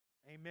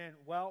Amen.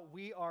 Well,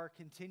 we are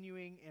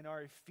continuing in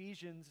our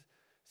Ephesians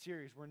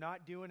series. We're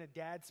not doing a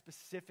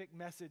dad-specific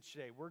message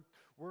today.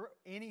 We're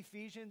in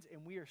Ephesians,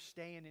 and we are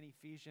staying in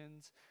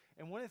Ephesians.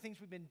 And one of the things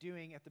we've been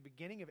doing at the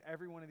beginning of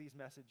every one of these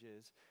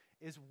messages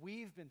is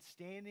we've been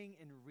standing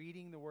and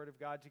reading the Word of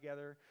God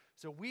together.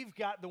 So we've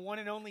got the one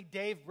and only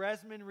Dave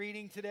Bresman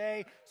reading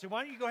today. So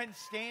why don't you go ahead and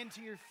stand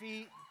to your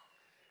feet,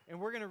 and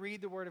we're going to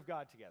read the Word of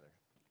God together.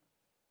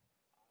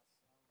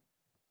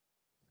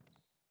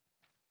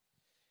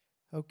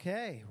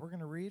 Okay, we're going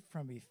to read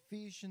from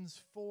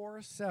Ephesians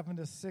 4, 7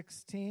 to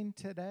 16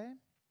 today.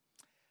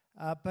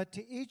 But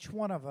to each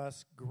one of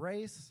us,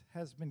 grace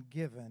has been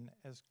given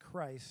as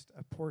Christ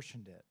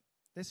apportioned it.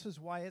 This is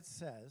why it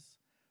says,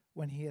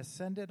 when he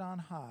ascended on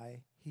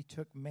high, he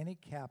took many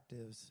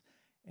captives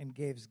and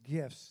gave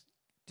gifts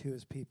to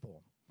his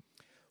people.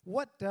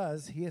 What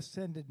does he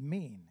ascended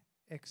mean,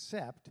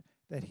 except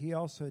that he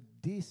also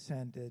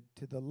descended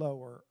to the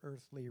lower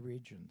earthly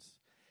regions?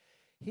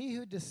 He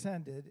who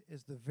descended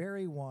is the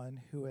very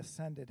one who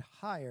ascended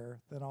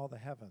higher than all the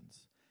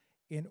heavens,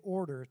 in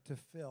order to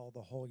fill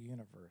the whole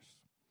universe.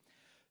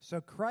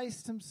 So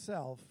Christ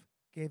himself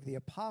gave the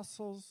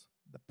apostles,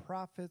 the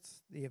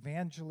prophets, the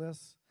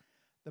evangelists,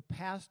 the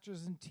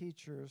pastors and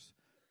teachers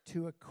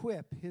to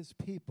equip his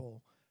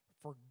people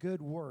for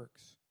good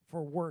works,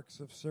 for works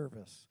of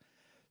service,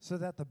 so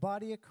that the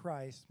body of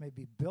Christ may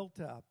be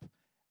built up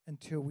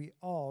until we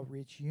all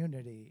reach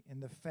unity in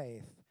the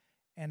faith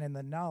and in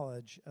the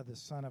knowledge of the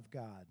Son of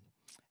God,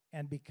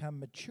 and become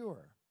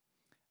mature,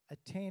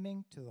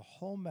 attaining to the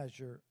whole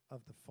measure of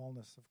the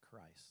fullness of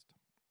Christ.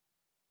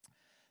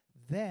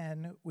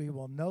 Then we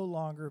will no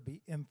longer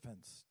be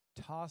infants,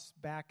 tossed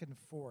back and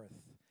forth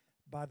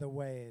by the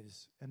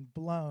waves and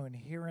blown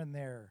here and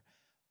there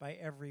by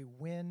every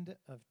wind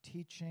of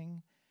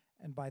teaching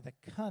and by the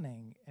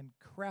cunning and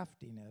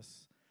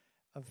craftiness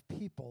of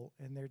people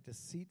in their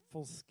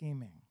deceitful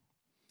scheming.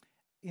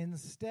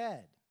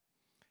 Instead,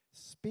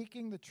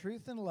 speaking the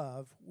truth in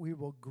love, we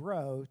will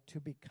grow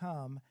to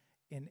become,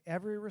 in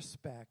every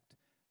respect,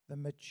 the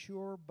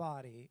mature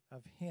body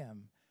of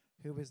him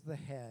who is the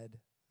head,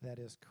 that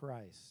is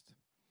Christ.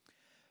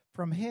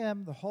 From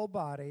him, the whole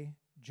body,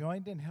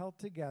 joined and held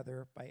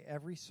together by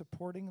every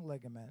supporting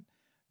ligament,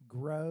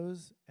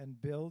 grows and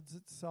builds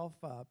itself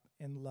up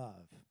in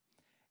love,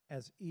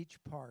 as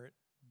each part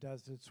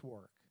does its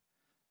work.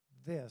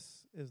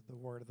 This is the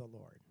word of the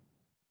Lord.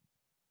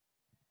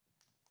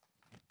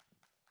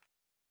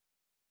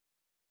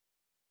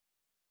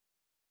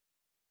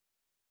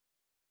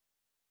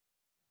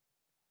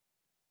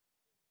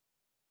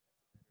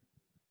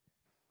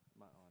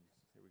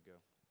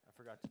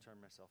 I forgot to turn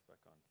myself back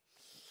on.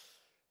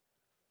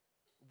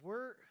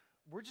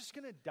 We're just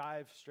going to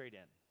dive straight in.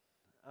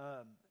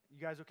 You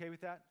guys okay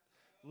with that?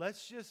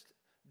 Let's just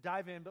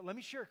dive in, but let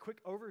me share a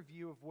quick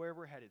overview of where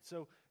we're headed.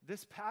 So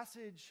this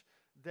passage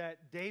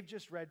that Dave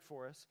just read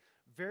for us,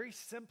 very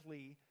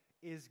simply,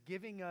 is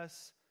giving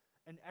us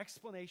an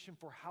explanation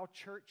for how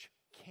church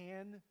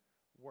can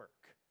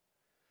work.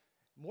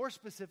 More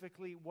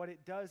specifically, what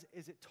it does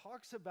is it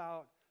talks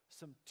about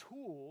some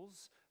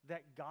tools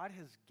that God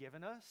has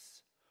given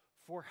us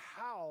for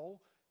how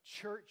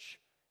church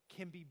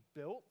can be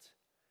built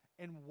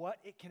and what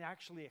it can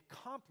actually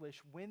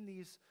accomplish when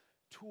these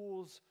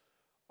tools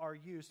are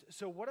used.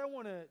 So what I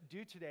want to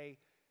do today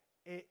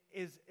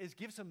is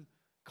give some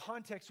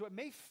context. So it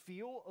may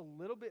feel a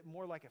little bit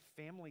more like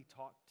a family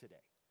talk today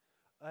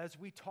as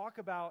we talk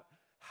about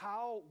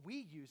how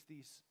we use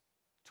these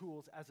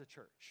tools as a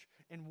church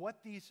and what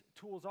these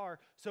tools are.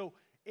 So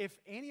if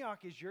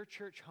Antioch is your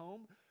church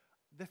home,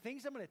 the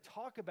things I'm going to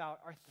talk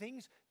about are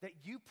things that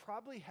you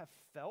probably have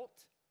felt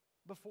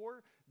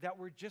before that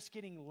we're just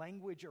getting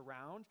language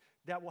around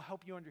that will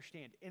help you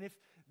understand. And if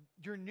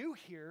you're new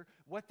here,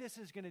 what this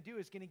is going to do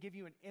is going to give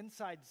you an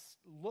inside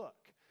look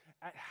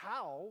at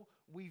how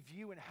we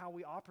view and how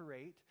we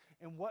operate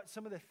and what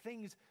some of the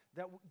things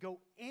that go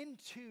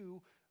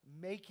into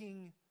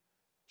making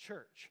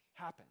church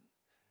happen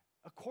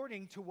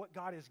according to what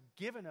God has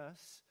given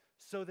us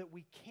so that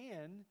we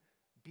can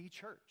be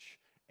church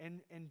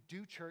and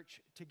do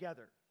church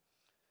together.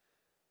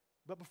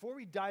 But before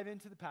we dive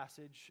into the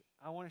passage,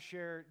 I want to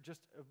share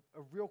just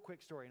a real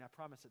quick story, and I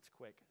promise it's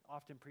quick.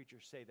 Often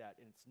preachers say that,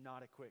 and it's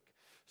not a quick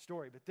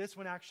story, but this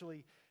one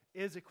actually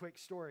is a quick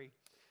story.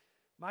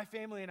 My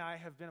family and I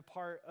have been a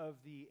part of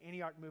the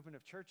Antioch movement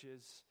of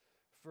churches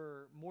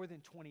for more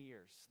than 20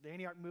 years. The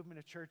Antioch movement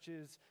of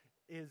churches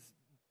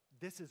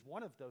this is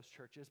one of those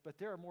churches, but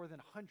there are more than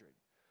 100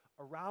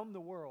 around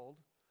the world,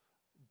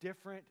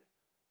 different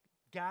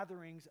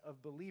gatherings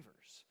of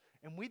believers.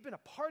 And we've been a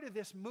part of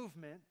this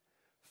movement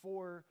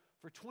for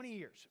 20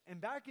 years.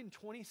 And back in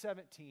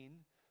 2017,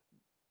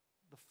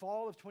 the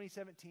fall of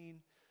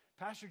 2017,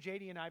 Pastor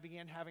JD and I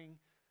began having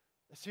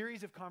a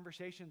series of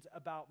conversations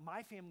about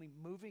my family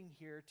moving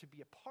here to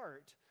be a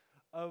part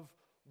of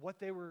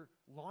what they were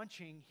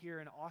launching here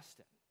in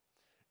Austin.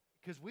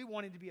 Because we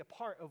wanted to be a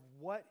part of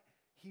what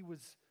he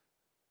was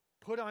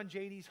put on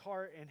JD's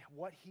heart and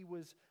what he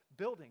was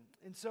building.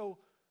 And so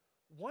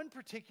one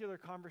particular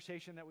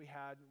conversation that we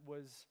had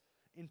was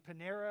in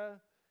Panera,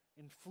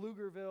 in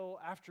Pflugerville,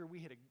 after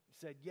we had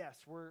said, yes,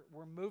 we're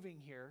moving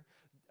here.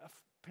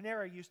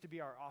 Panera used to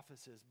be our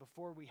offices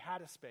before we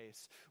had a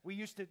space. We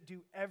used to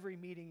do every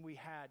meeting we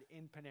had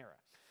in Panera.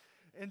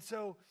 And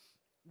so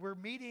we're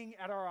meeting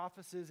at our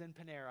offices in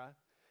Panera,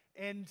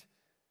 and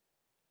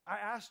I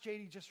asked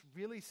JD just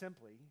really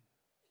simply,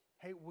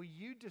 hey, will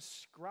you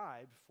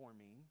describe for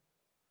me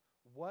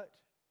what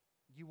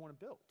you want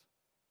to build?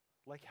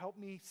 Like, help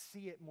me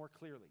see it more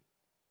clearly.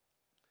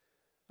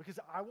 Because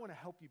I want to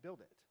help you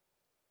build it.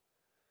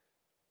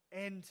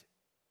 And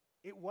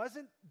it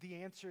wasn't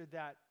the answer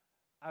that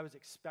I was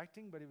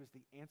expecting, but it was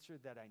the answer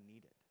that I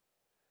needed.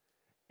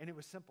 And it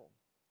was simple.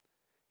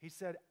 He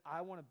said,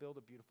 I want to build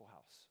a beautiful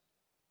house.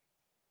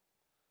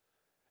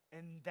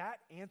 And that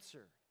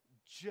answer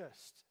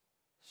just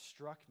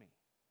struck me.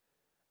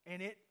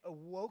 And it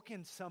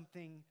awoken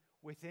something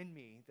within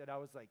me that I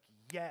was like,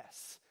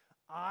 yes,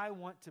 I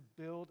want to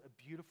build a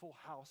beautiful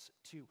house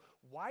too.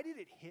 Why did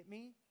it hit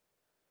me?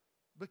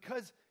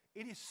 Because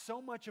it is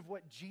so much of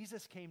what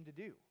Jesus came to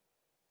do.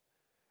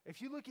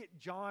 If you look at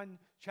John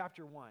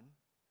chapter 1,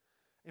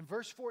 in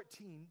verse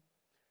 14,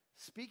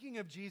 speaking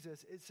of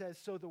Jesus, it says,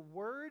 so the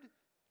Word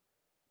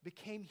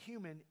became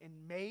human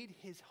and made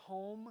his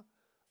home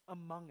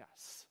among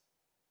us.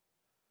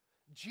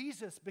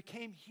 Jesus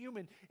became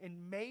human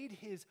and made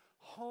his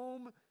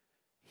home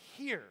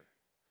here.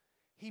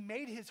 He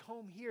made his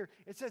home here.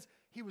 It says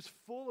he was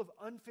full of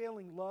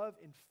unfailing love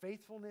and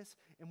faithfulness,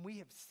 and we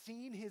have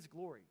seen his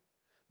glory,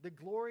 the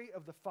glory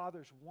of the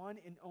Father's one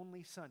and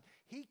only Son.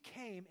 He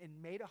came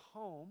and made a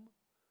home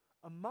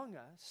among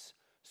us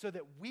so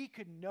that we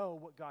could know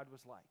what God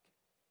was like.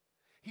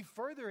 He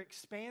further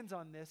expands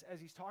on this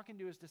as he's talking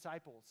to his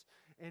disciples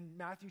in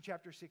Matthew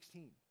chapter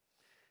 16.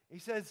 He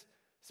says,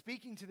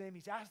 speaking to them,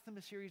 he's asked them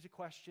a series of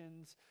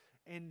questions,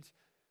 and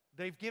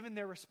they've given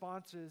their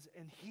responses,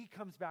 and he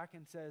comes back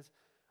and says,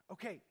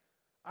 okay,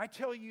 I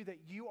tell you that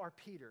you are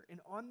Peter, and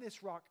on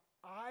this rock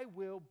I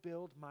will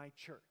build my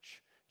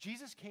church.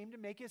 Jesus came to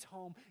make his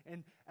home,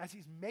 and as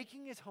he's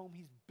making his home,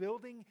 he's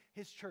building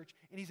his church,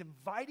 and he's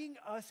inviting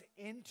us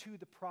into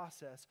the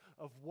process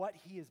of what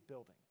he is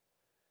building.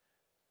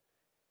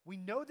 We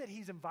know that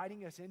he's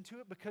inviting us into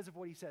it because of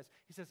what he says.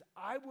 He says,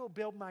 I will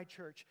build my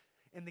church,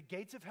 and the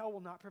gates of hell will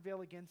not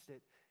prevail against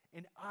it,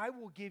 and I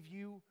will give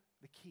you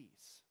the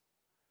keys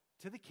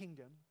to the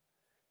kingdom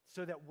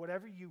so that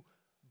whatever you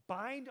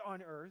bind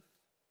on earth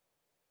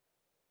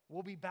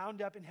will be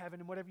bound up in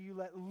heaven, and whatever you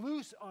let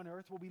loose on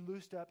earth will be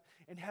loosed up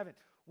in heaven.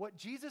 What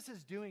Jesus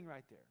is doing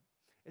right there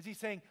is he's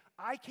saying,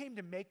 I came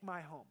to make my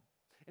home.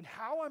 And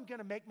how I'm going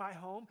to make my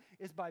home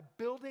is by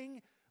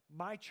building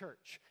my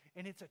church.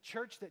 And it's a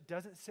church that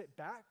doesn't sit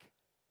back,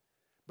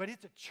 but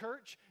it's a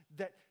church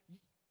that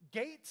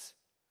gates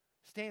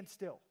stand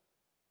still.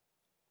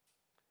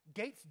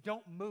 Gates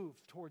don't move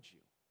towards you.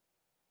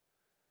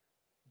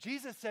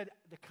 Jesus said,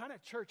 the kind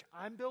of church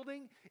I'm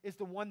building is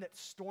the one that's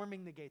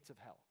storming the gates of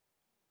hell.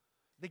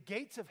 The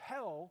gates of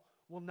hell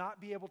will not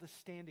be able to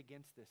stand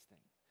against this thing.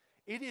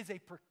 It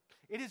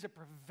is a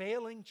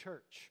prevailing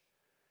church.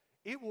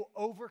 It will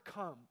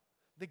overcome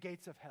the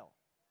gates of hell.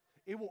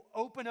 It will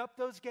open up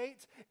those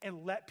gates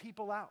and let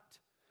people out.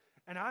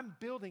 And I'm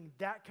building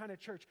that kind of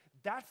church.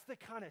 That's the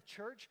kind of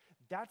church,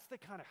 that's the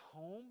kind of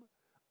home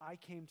I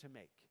came to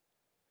make.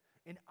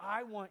 And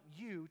I want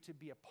you to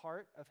be a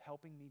part of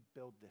helping me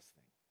build this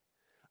thing.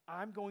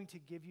 I'm going to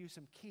give you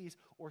some keys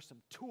or some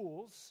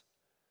tools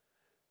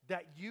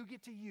that you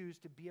get to use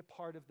to be a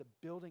part of the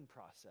building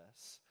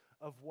process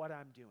of what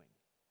I'm doing.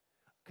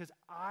 Because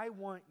I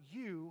want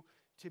you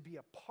to be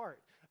a part.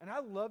 And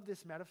I love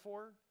this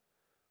metaphor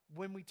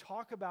when we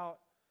talk about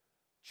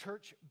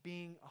church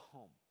being a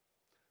home.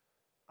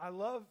 I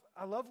love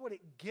what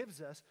it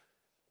gives us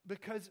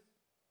because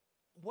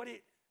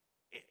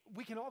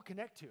we can all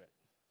connect to it.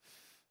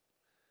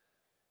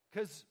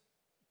 Because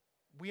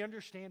we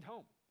understand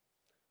home.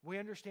 We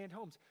understand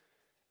homes.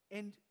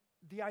 And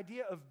the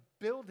idea of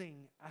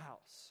building a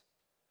house.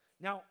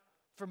 Now,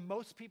 for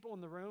most people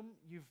in the room,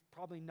 you've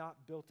probably not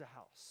built a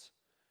house,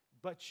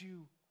 but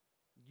you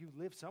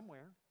live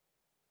somewhere.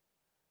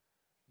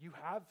 You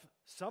have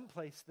some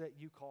place that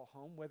you call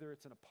home, whether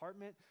it's an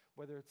apartment,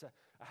 whether it's a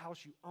house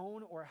you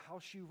own or a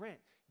house you rent.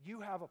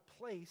 You have a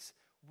place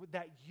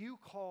that you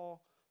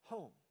call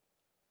home.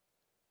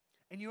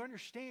 And you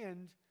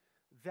understand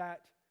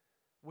that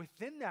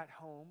within that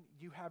home,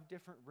 you have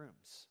different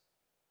rooms.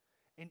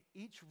 And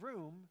each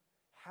room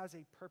has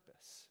a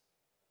purpose.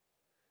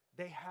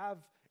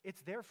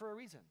 It's there for a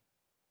reason.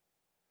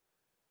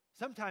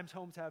 Sometimes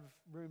homes have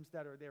rooms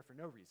that are there for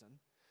no reason,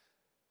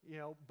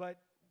 but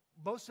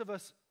most of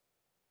us,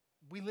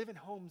 we live in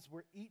homes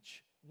where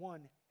each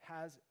room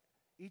has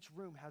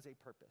a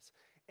purpose.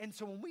 And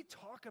so when we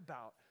talk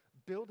about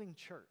building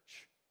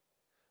church,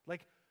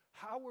 like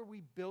how are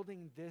we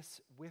building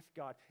this with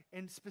God?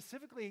 And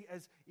specifically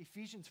as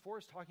Ephesians 4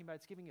 is talking about,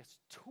 it's giving us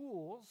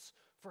tools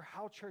for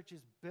how church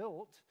is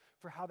built,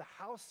 for how the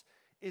house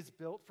is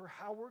built, for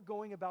how we're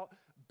going about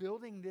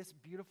building this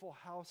beautiful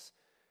house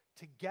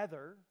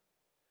together,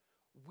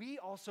 we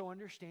also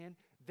understand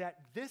that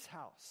this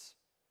house,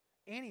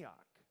 Antioch,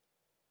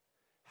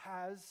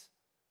 has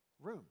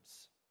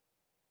rooms.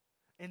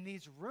 And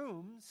these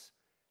rooms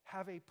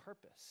have a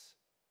purpose.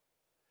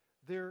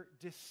 They're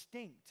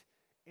distinct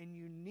and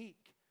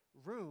unique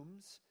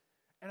rooms.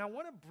 And I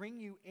want to bring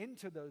you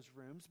into those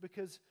rooms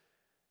because,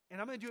 and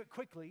I'm going to do it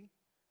quickly,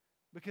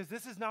 because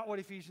this is not what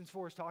Ephesians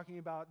 4 is talking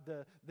about,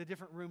 the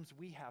different rooms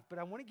we have. But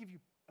I want to give you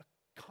a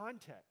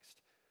context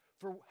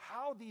for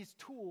how these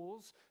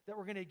tools that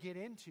we're going to get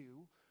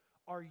into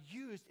are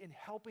used in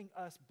helping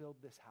us build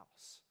this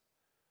house.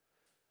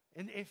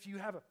 And if you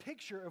have a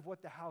picture of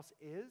what the house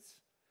is,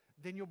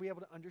 then you'll be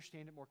able to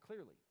understand it more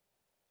clearly.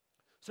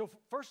 So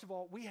first of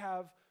all, we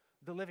have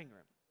the living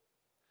room.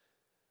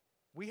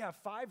 We have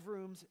 5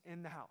 rooms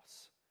in the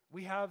house.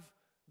 We have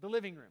the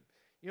living room.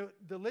 You know,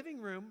 the living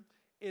room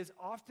is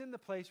often the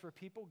place where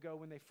people go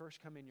when they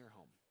first come in your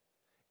home.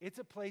 It's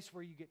a place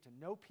where you get to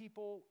know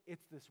people.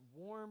 It's this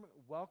warm,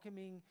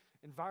 welcoming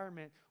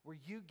environment where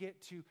you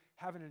get to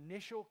have an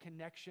initial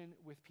connection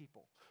with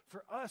people.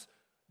 For us,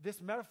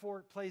 this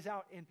metaphor plays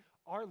out in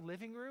our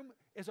living room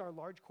is our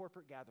large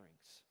corporate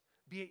gatherings,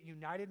 be it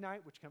United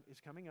Night, which is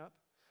coming up,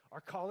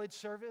 our college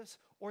service,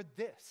 or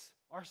this,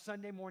 our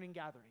Sunday morning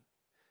gathering.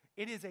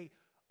 It is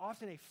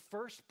often a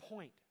first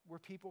point where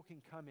people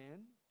can come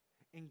in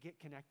and get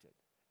connected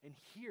and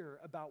hear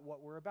about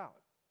what we're about.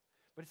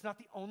 But it's not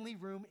the only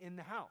room in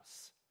the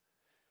house.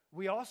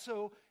 We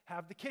also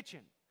have the kitchen.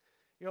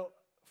 You know,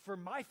 for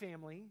my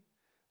family,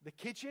 the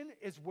kitchen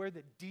is where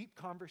the deep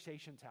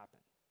conversations happen.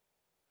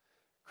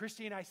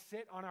 Christy and I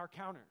sit on our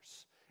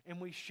counters and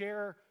we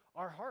share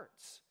our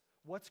hearts,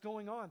 what's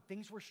going on,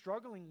 things we're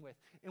struggling with,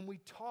 and we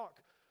talk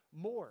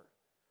more.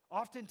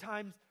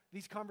 Oftentimes,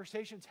 these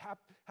conversations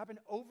happen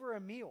over a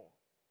meal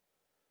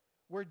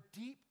where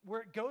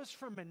it goes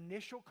from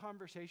initial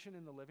conversation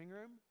in the living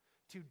room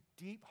to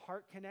deep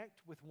heart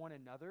connect with one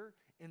another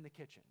in the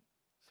kitchen.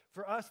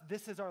 For us,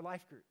 this is our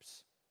life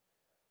groups.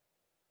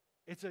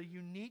 It's a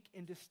unique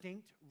and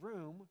distinct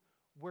room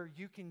where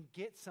you can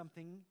get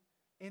something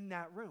in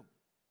that room.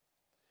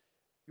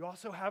 You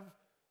also have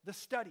the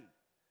study.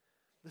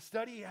 The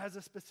study has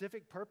a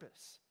specific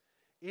purpose.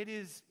 It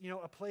is,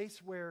 a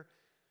place where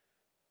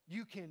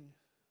you can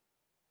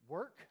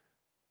work.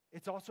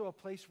 It's also a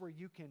place where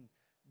you can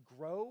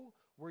grow,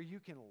 where you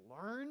can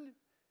learn.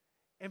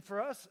 And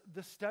for us,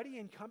 the study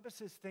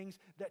encompasses things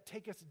that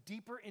take us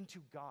deeper into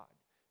God,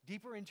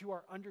 deeper into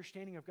our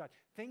understanding of God.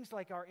 Things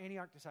like our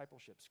Antioch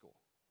Discipleship School,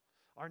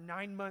 our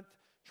 9-month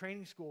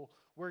training school,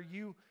 where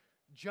you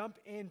jump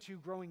into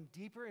growing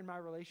deeper in my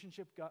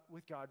relationship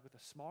with God with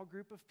a small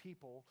group of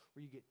people,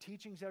 where you get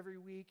teachings every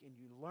week and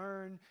you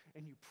learn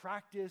and you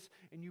practice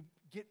and you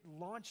get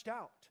launched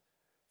out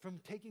from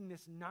taking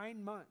this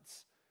 9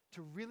 months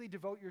to really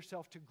devote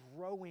yourself to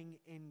growing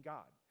in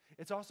God.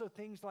 It's also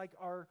things like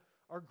our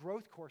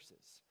growth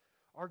courses.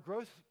 Our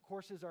growth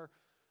courses are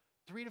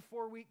 3 to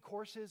 4 week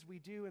courses we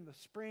do in the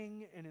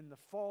spring and in the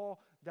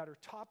fall that are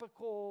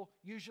topical,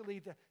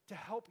 usually to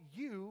help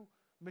you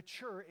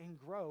mature and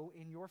grow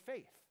in your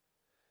faith.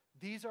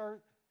 These are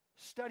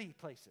study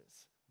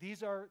places.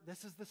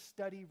 This is the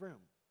study room.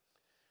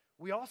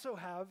 We also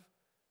have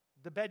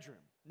the bedroom.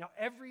 Now,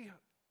 every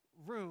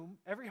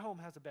home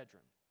has a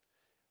bedroom.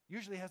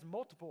 Usually has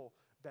multiple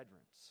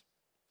bedrooms.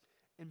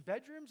 And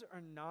bedrooms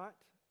are not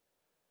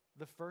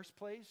the first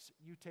place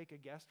you take a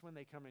guest when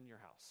they come in your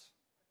house.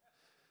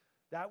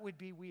 That would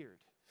be weird.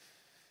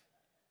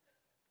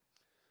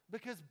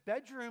 Because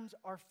bedrooms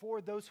are for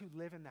those who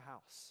live in the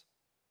house.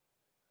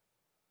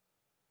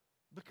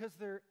 Because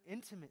they're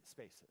intimate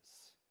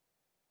spaces.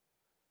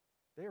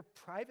 They are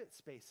private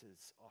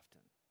spaces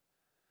often.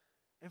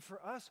 And for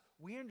us,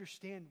 we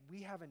understand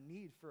we have a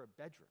need for a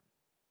bedroom.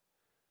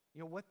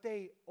 What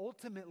they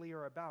ultimately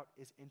are about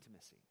is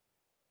intimacy.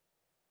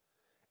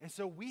 And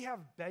so we have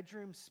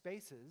bedroom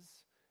spaces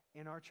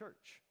in our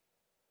church.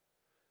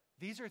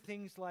 These are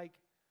things like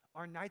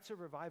our Nights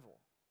of Revival,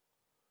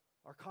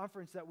 our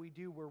conference that we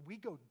do where we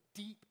go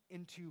deep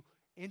into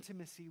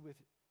intimacy with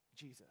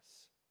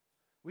Jesus.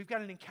 We've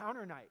got an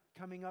encounter night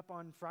coming up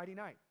on Friday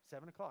night,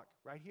 7 o'clock,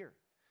 right here.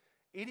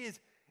 It is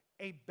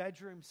a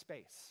bedroom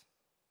space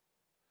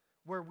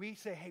where we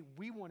say, hey,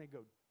 we want to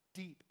go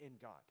deep in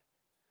God.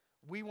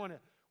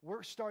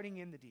 We're starting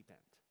in the deep end.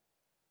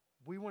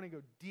 We want to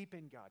go deep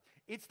in God.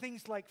 It's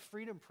things like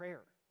Freedom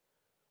Prayer,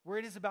 where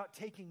it is about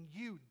taking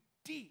you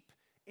deep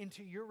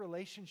into your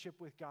relationship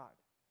with God.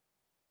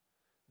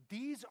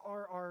 These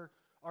are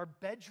our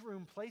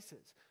bedroom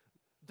places.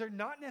 They're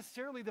not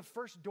necessarily the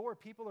first door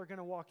people are going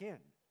to walk in.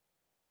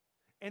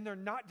 And they're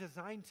not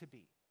designed to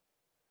be.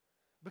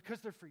 Because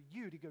they're for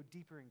you to go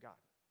deeper in God.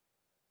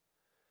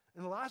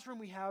 And the last room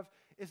we have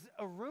is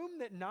a room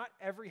that not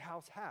every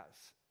house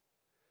has.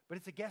 But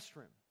it's a guest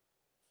room.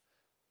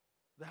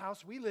 The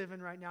house we live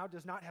in right now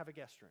does not have a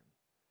guest room.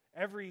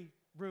 Every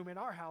room in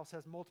our house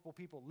has multiple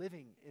people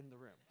living in the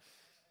room.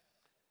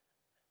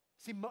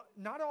 See,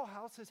 not all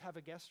houses have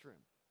a guest room.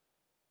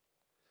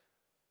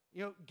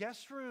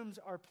 Guest rooms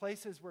are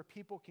places where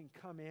people can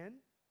come in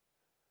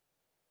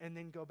and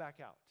then go back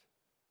out.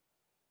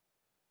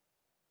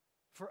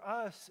 For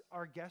us,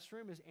 our guest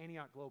room is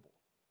Antioch Global.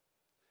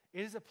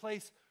 It is a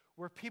place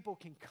where people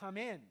can come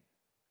in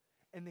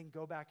and then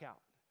go back out,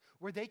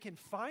 where they can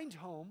find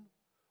home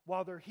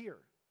while they're here.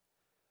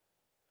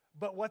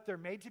 But what they're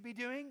made to be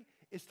doing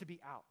is to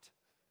be out,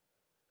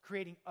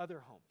 creating other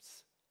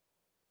homes,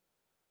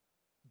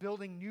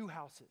 building new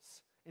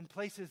houses in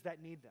places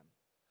that need them.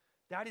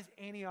 That is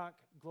Antioch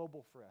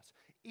Global for us.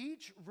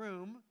 Each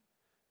room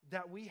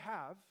that we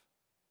have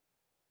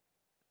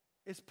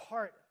is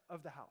part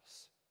of the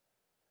house.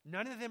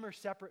 None of them are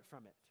separate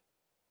from it.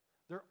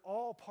 They're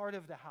all part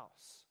of the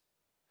house.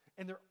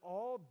 And they're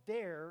all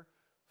there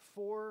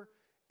for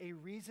a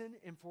reason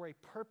and for a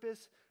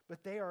purpose,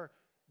 but they are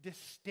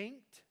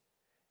distinct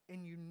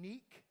and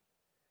unique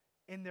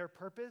in their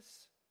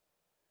purpose.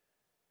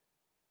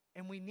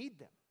 And we need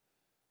them.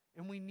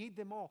 And we need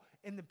them all.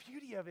 And the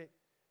beauty of it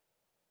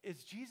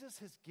is Jesus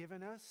has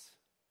given us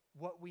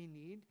what we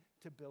need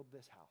to build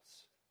this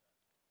house.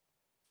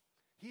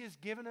 He has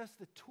given us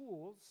the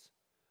tools,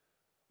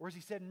 or as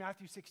he said in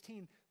Matthew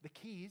 16, the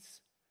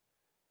keys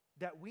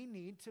that we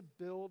need to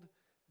build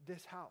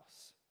this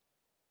house.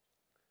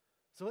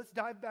 So let's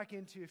dive back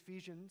into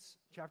Ephesians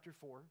chapter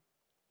 4,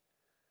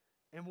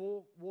 and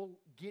we'll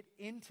get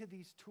into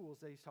these tools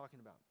that he's talking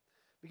about.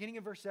 Beginning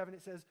in verse 7,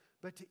 it says,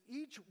 "But to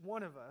each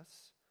one of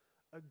us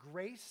a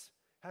grace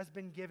has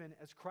been given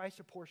as Christ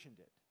apportioned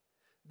it.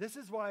 This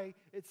is why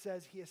it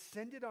says he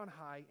ascended on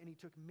high and he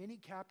took many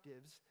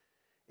captives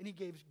and he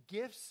gave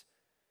gifts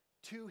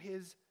to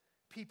his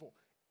people."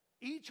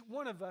 Each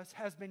one of us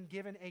has been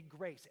given a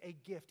grace, a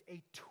gift,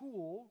 a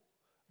tool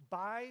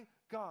by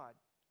God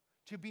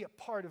to be a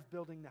part of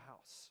building the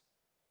house.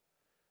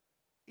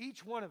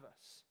 Each one of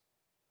us.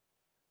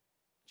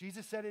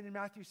 Jesus said it in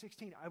Matthew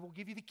 16, "I will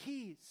give you the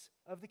keys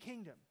of the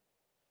kingdom.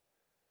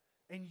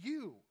 And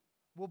you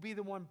will be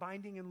the one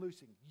binding and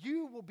loosing.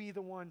 You will be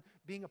the one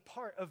being a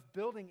part of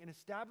building and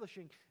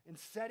establishing and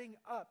setting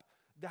up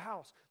the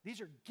house."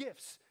 These are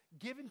gifts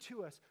given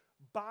to us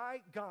by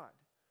God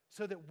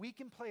so that we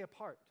can play a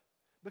part,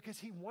 because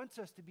he wants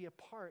us to be a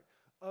part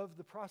of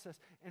the process.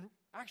 And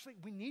actually,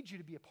 we need you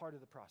to be a part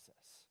of the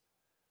process.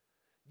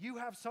 You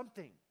have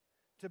something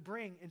to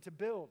bring and to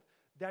build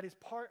that is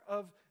part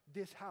of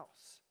this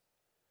house.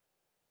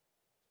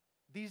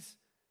 These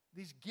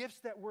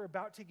gifts that we're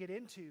about to get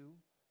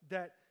into,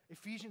 that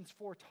Ephesians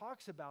 4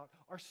 talks about,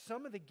 are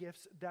some of the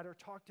gifts that are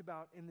talked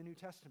about in the New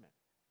Testament.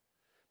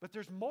 But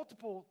there's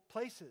multiple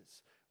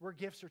places where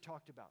gifts are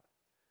talked about.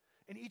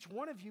 And each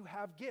one of you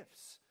have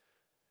gifts.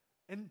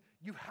 And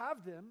you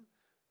have them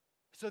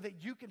so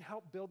that you can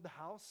help build the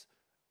house.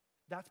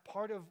 That's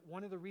part of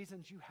one of the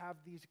reasons you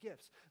have these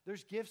gifts.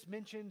 There's gifts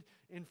mentioned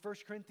in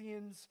 1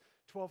 Corinthians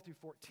 12 through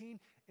 14.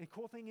 And the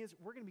cool thing is,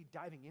 we're going to be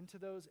diving into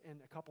those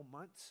in a couple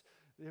months.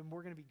 And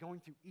we're going to be going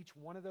through each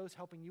one of those,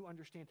 helping you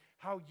understand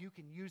how you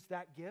can use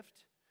that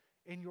gift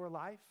in your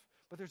life.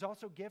 But there's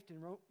also gifts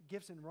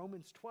in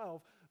Romans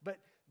 12. But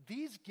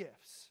these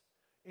gifts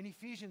in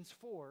Ephesians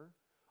 4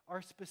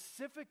 are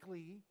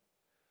specifically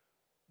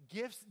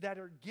gifts that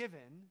are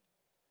given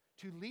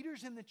to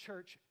leaders in the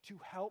church to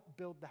help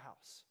build the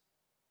house.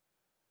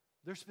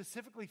 They're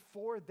specifically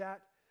for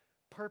that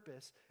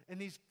purpose. And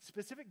these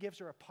specific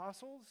gifts are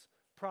apostles,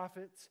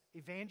 prophets,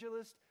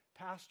 evangelists,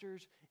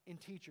 pastors, and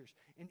teachers.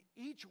 And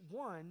each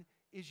one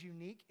is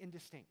unique and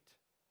distinct.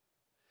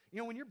 You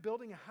know, when you're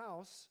building a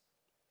house,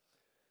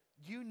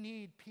 you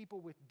need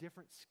people with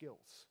different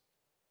skills.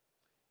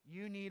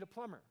 You need a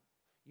plumber.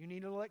 You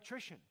need an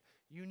electrician.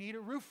 You need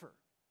a roofer.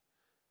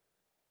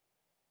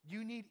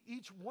 You need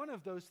each one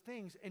of those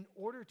things in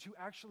order to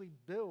actually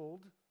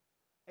build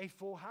a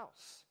full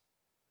house.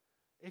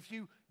 If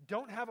you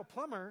don't have a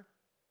plumber,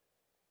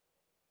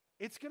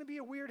 it's going to be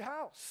a weird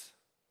house.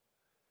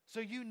 So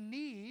you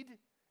need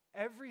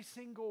every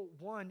single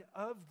one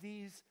of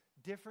these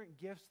different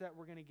gifts that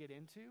we're going to get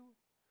into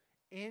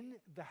in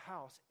the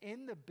house,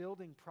 in the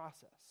building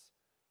process.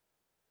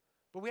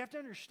 But we have to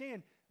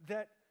understand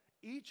that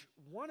each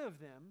one of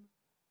them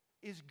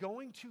is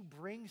going to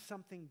bring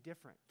something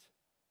different.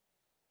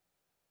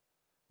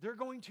 They're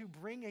going to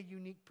bring a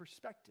unique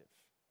perspective.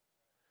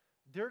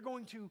 They're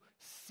going to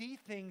see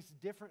things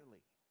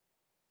differently.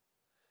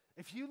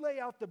 If you lay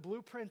out the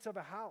blueprints of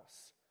a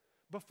house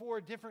before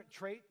different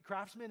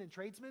craftsmen and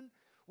tradesmen,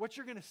 what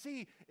you're going to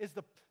see is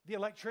the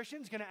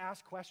electrician's going to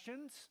ask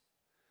questions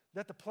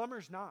that the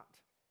plumber's not.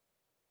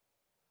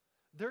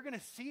 They're going to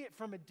see it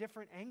from a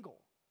different angle.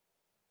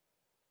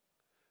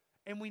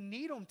 And we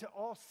need them to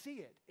all see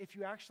it if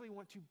you actually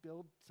want to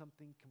build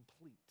something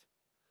complete,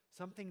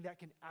 something that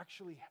can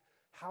actually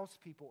house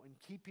people and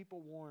keep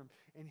people warm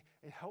and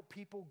help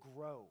people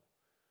grow.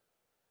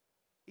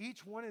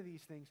 Each one of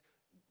these things,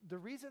 the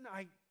reason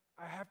I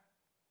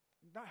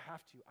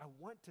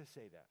want to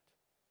say that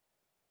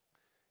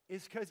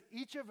is because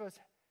each of us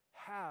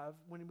have,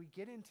 when we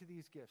get into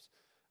these gifts,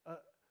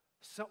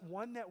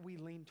 one that we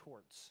lean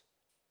towards.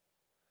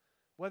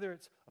 Whether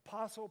it's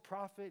apostle,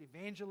 prophet,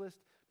 evangelist,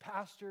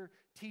 pastor,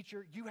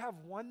 teacher, you have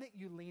one that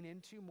you lean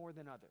into more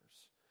than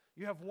others.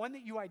 You have one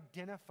that you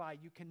identify,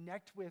 you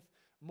connect with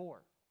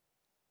more.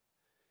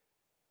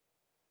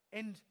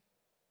 And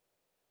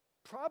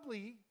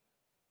probably,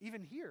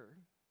 even here,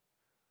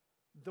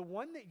 the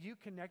one that you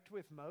connect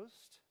with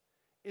most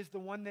is the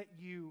one that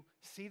you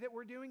see that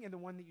we're doing and the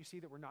one that you see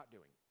that we're not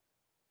doing.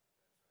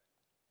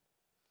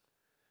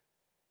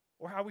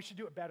 Or how we should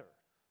do it better,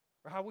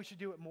 or how we should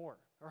do it more,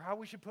 or how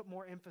we should put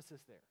more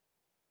emphasis there.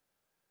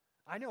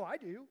 I know I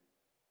do.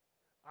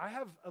 I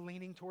have a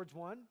leaning towards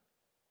one,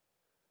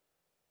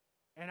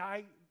 and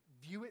I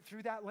view it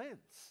through that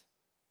lens,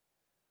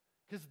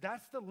 because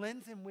that's the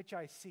lens in which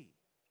I see.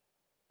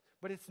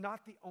 But it's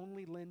not the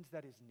only lens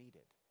that is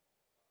needed.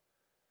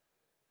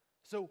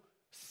 So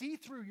see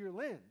through your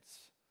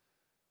lens,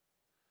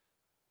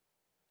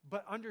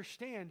 but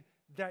understand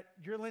that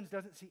your lens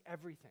doesn't see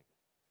everything.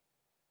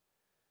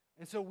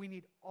 And so we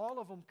need all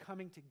of them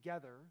coming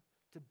together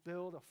to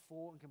build a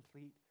full and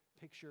complete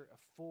picture, a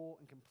full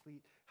and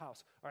complete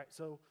house. All right,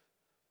 so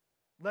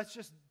let's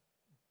just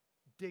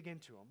dig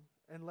into them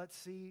and let's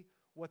see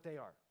what they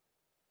are.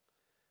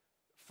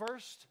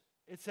 First,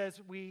 it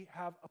says we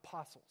have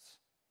apostles.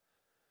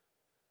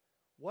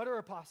 What are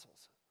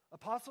apostles?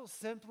 Apostles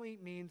simply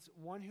means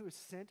one who is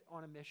sent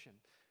on a mission.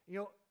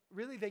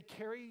 Really they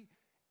carry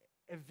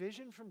a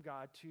vision from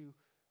God to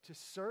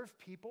serve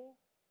people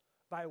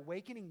by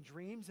awakening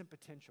dreams and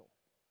potential.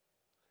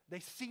 They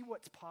see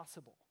what's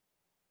possible.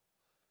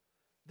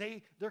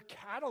 They're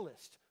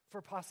catalyst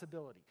for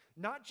possibility,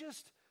 not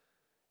just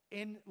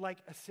in like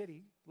a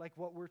city, like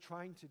what we're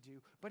trying to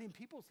do, but in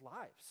people's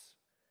lives.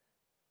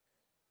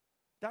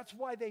 That's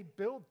why they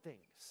build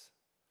things,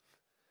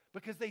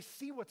 because they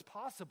see what's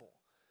possible.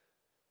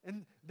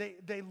 And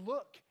they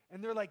look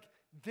and they're like,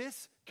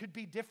 this could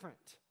be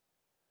different.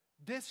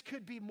 This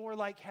could be more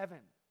like heaven.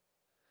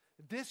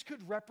 This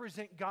could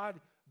represent God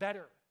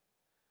better.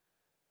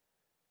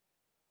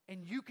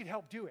 And you could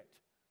help do it.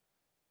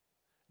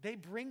 They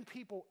bring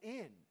people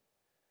in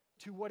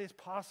to what is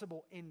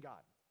possible in God.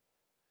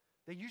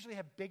 They usually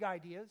have big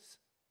ideas,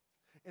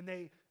 and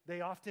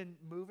they often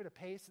move at a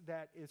pace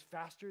that is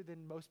faster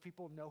than most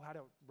people know how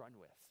to run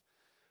with.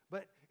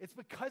 But it's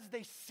because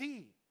they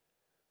see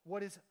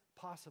what is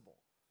possible,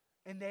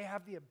 and they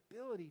have the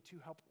ability to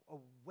help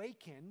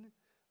awaken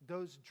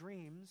those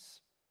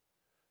dreams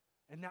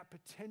and that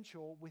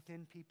potential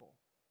within people.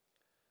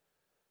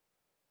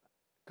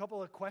 A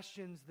couple of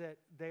questions that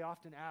they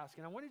often ask,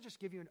 and I want to just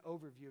give you an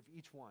overview of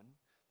each one.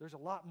 There's a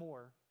lot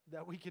more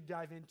that we could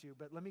dive into,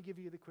 but let me give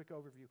you the quick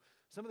overview.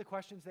 Some of the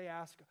questions they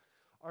ask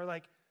are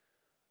like,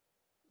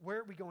 where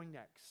are we going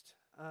next?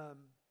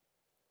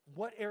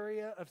 What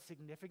area of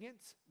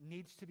significance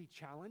needs to be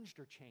challenged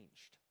or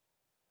changed?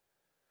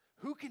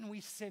 Who can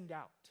we send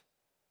out?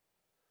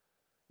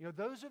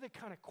 Those are the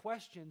kind of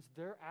questions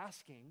they're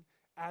asking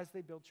as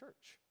they build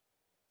church,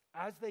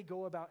 as they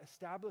go about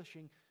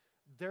establishing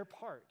their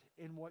part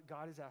in what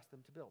God has asked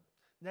them to build.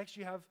 Next,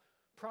 you have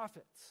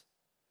prophets.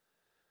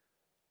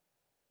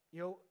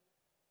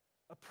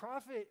 A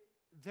prophet,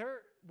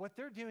 what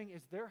they're doing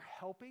is they're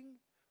helping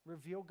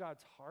reveal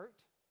God's heart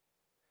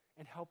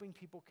and helping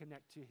people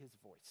connect to his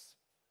voice.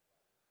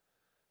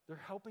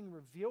 They're helping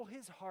reveal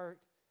his heart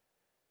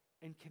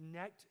and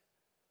connect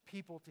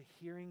people to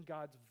hearing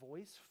God's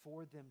voice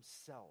for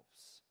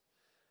themselves.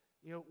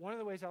 One of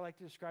the ways I like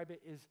to describe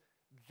it is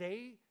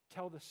they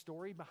tell the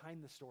story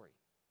behind the story.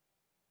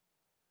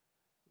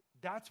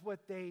 That's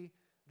what they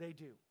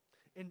do.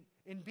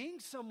 In being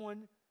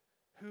someone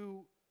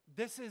who,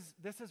 this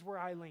is where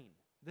I lean.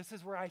 This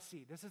is where I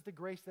see. This is the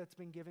grace that's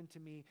been given to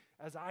me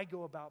as I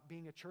go about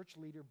being a church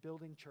leader,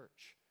 building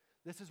church.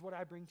 This is what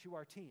I bring to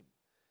our team,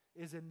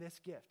 is in this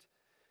gift.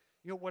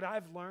 What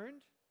I've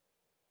learned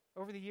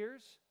over the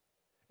years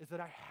is that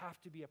I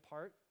have to be a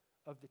part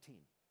of the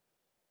team.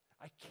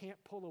 I can't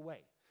pull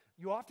away.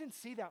 You often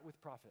see that with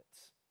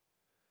prophets,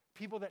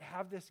 people that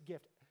have this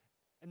gift.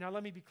 And now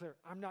let me be clear.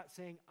 I'm not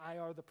saying I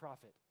are the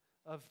prophet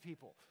of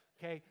people,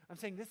 okay? I'm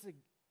saying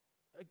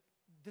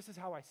this is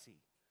how I see.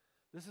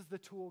 This is the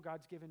tool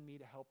God's given me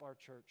to help our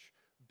church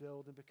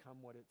build and become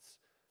what it's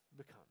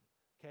become,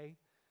 okay?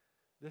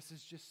 This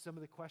is just some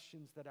of the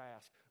questions that I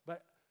ask.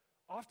 But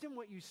often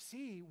what you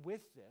see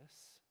with this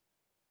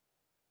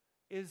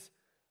is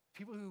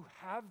people who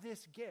have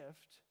this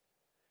gift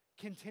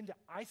can tend to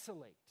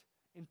isolate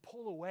and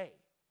pull away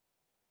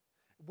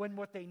when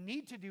what they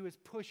need to do is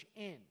push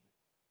in.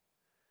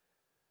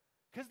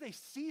 Because they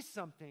see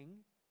something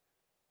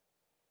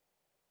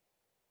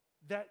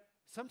that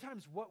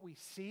sometimes what we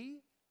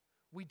see,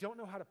 we don't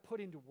know how to put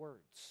into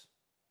words.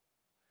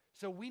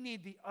 So we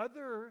need the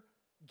other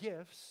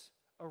gifts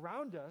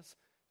around us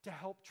to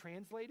help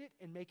translate it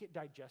and make it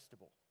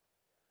digestible.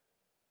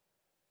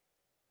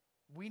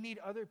 We need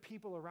other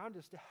people around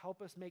us to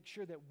help us make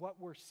sure that what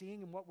we're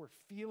seeing and what we're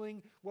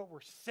feeling, what we're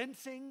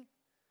sensing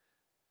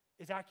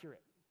is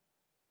accurate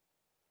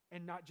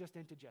and not just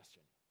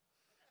indigestion.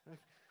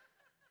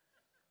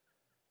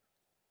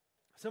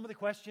 Some of the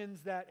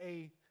questions that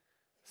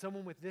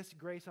someone with this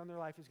grace on their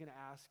life is going to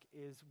ask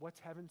is, what's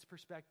heaven's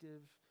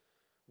perspective?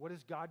 What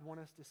does God want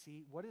us to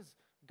see? What does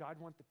God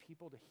want the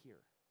people to hear?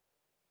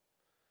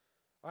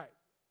 All right,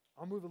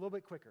 I'll move a little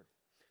bit quicker.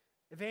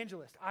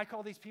 Evangelist, I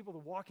call these people the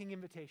walking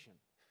invitation.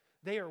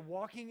 They are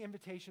walking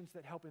invitations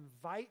that help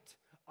invite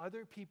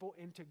other people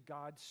into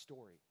God's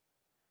story.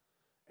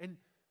 And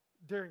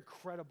they're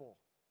incredible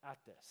at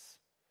this.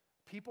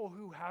 People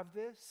who have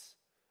this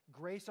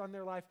grace on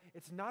their life,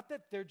 it's not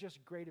that they're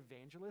just great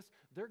evangelists,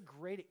 they're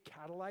great at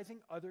catalyzing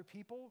other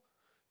people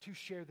to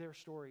share their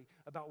story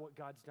about what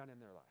God's done in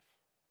their life.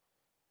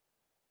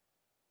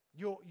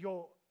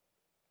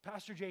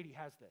 Pastor JD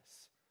has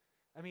this.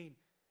 I mean,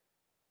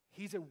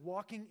 he's a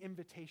walking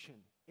invitation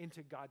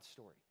into God's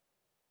story.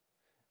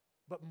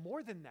 But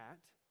more than that,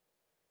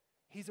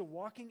 he's a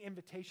walking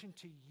invitation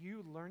to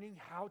you learning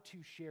how to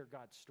share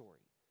God's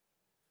story.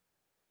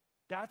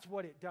 That's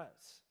what it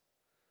does.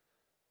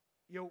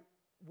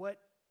 What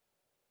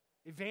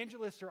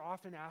evangelists are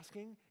often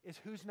asking is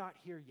who's not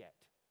here yet?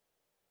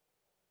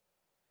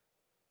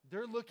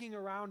 They're looking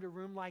around a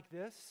room like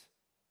this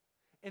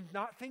and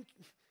not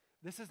thinking,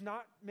 this is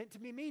not meant to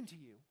be mean to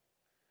you,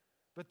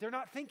 but they're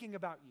not thinking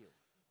about you.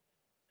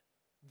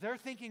 They're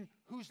thinking,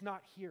 who's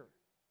not here?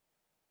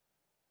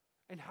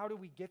 And how do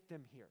we get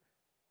them here?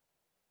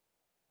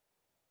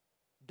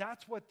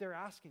 That's what they're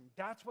asking.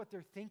 That's what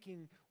they're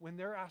thinking when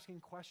they're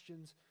asking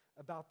questions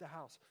about the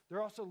house.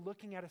 They're also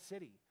looking at a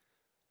city.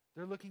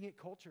 They're looking at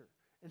culture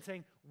and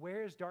saying,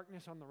 where is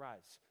darkness on the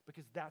rise?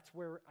 Because that's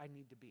where I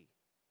need to be.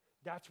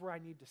 That's where I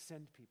need to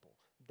send people.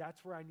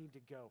 That's where I need to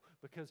go.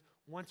 Because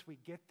once we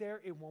get there,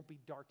 it won't be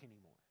dark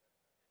anymore.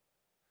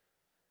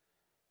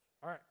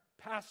 All right,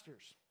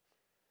 pastors.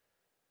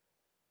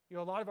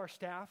 A lot of our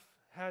staff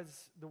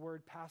has the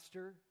word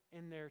pastor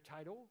in their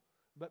title,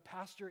 but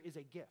pastor is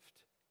a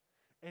gift.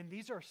 And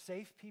these are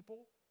safe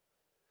people.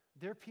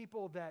 They're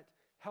people that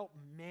help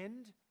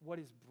mend what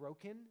is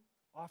broken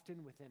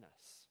often within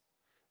us.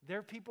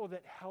 They're people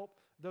that help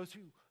those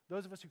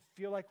of us who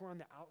feel like we're on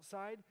the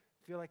outside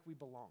feel like we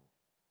belong.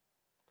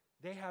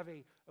 They have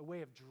a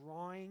way of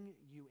drawing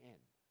you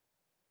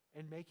in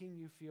and making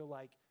you feel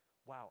like,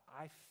 wow,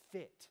 I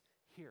fit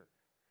here.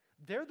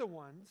 They're the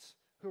ones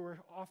who are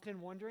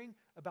often wondering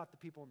about the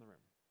people in the room.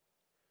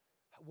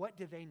 What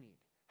do they need?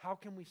 How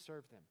can we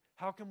serve them?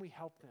 How can we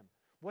help them?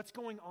 What's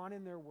going on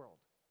in their world?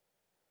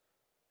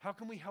 How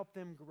can we help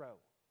them grow?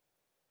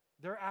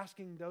 They're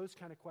asking those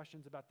kind of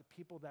questions about the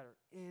people that are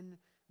in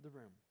the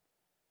room.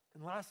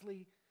 And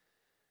lastly,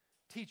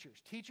 teachers.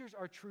 Teachers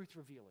are truth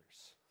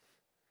revealers.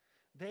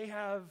 They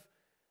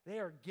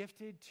are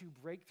gifted to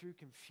break through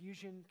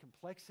confusion,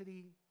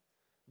 complexity,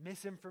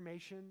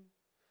 misinformation.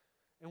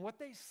 And what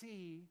they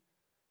see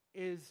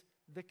is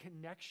the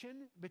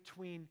connection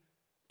between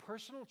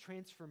personal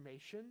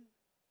transformation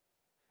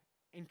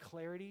and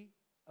clarity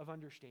of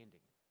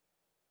understanding.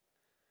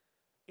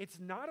 It's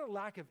not a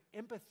lack of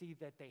empathy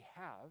that they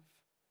have.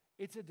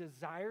 It's a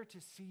desire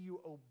to see you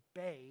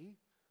obey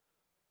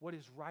what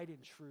is right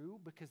and true,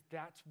 because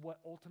that's what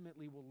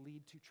ultimately will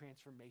lead to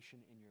transformation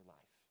in your life.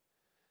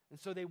 And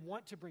so they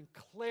want to bring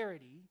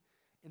clarity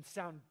and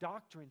sound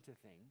doctrine to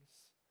things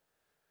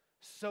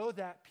so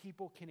that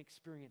people can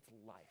experience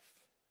life.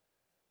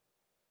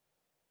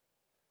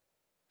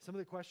 Some of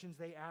the questions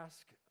they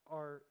ask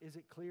are, is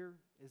it clear?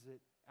 Is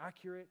it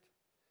accurate?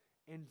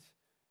 And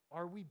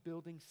are we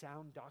building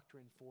sound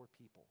doctrine for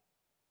people?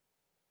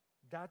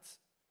 That's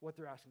what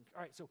they're asking.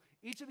 All right, so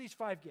each of these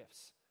 5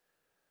 gifts,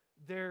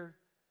 they're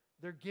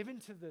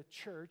given to the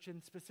church,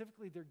 and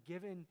specifically they're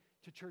given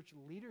to church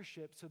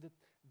leadership so that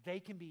they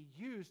can be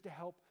used to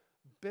help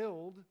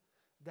build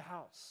the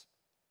house.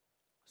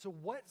 So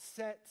what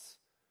sets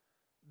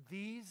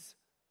these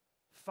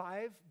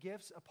 5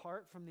 gifts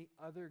apart from the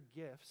other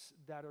gifts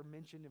that are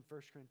mentioned in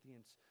 1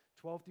 Corinthians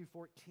 12 through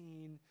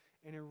 14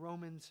 and in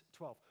Romans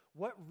 12?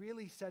 What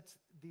really sets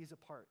these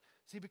apart?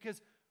 See,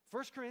 because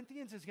 1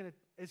 Corinthians is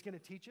going to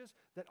teach us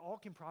that all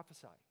can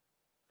prophesy.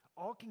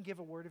 All can give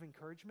a word of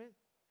encouragement,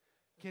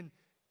 can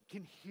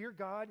hear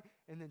God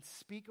and then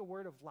speak a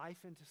word of life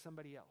into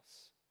somebody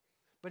else.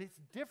 But it's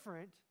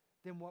different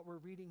than what we're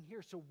reading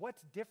here. So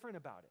what's different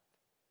about it?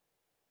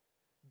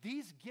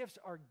 These gifts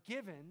are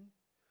given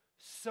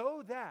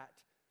so that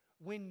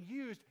when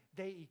used,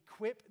 they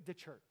equip the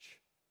church.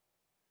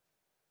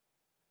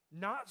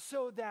 Not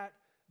so that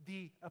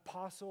the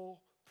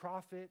apostle,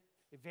 prophet,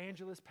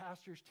 evangelist,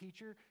 pastor's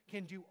teacher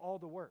can do all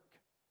the work.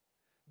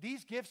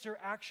 These gifts are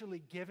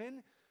actually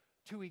given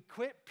to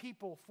equip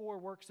people for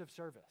works of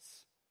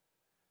service.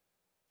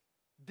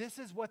 This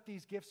is what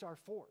these gifts are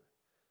for,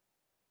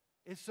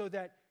 is so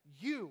that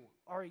you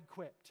are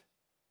equipped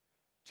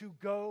to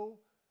go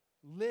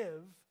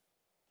live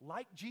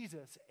like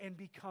Jesus and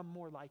become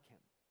more like him.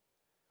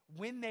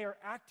 When they are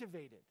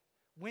activated,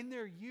 when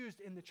they're used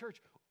in the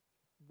church,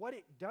 what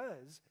it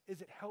does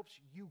is it helps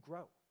you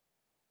grow.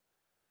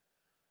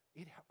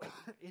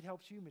 It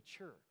helps you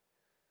mature.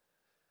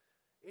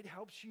 It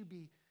helps you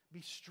be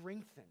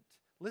strengthened.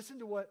 Listen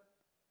to what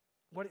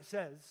it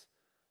says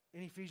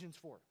in Ephesians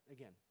 4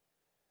 again.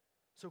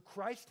 So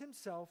Christ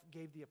himself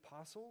gave the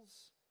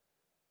apostles,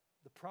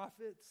 the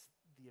prophets,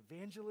 the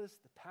evangelists,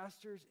 the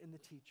pastors, and the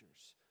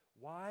teachers.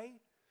 Why?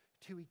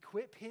 To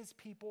equip his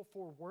people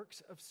for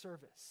works of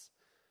service,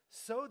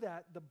 so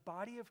that the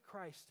body of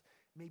Christ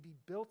may be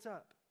built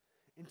up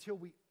until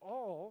we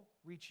all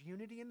reach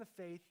unity in the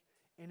faith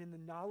and in the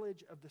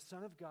knowledge of the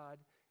Son of God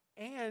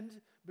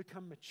and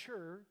become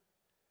mature,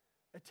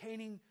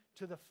 attaining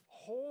to the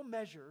whole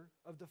measure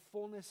of the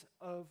fullness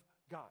of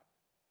God.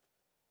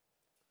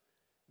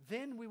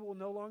 Then we will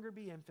no longer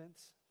be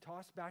infants,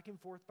 tossed back and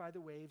forth by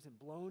the waves and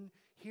blown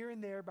here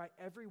and there by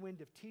every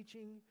wind of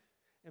teaching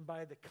and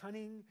by the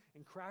cunning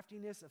and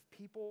craftiness of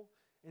people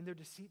and their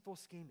deceitful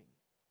scheming.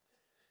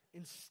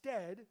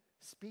 Instead,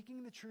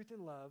 speaking the truth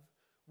in love,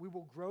 we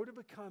will grow to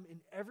become in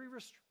every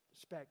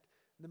respect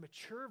the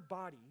mature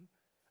body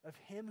of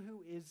him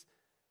who is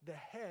the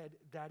head,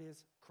 that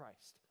is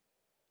Christ.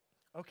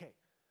 Okay,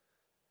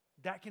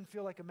 that can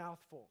feel like a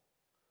mouthful.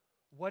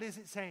 What is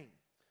it saying?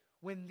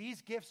 When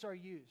these gifts are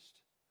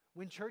used,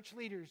 when church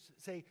leaders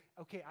say,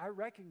 okay, I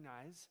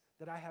recognize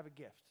that I have a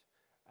gift.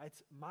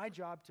 It's my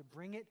job to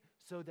bring it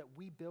so that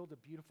we build a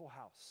beautiful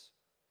house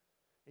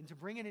and to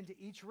bring it into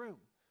each room.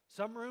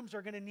 Some rooms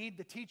are going to need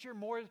the teacher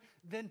more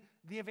than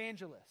the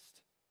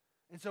evangelist.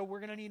 And so we're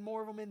going to need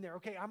more of them in there.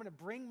 Okay, I'm going to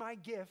bring my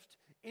gift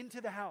into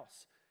the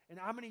house and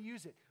I'm going to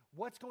use it.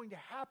 What's going to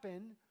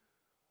happen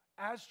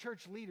as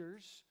church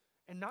leaders,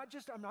 and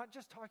I'm not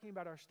just talking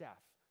about our staff.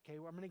 Okay,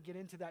 well, I'm going to get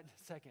into that in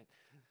a second.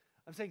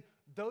 I'm saying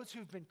those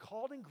who've been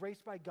called and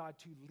graced by God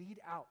to lead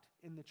out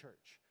in the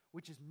church,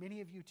 which is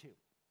many of you too.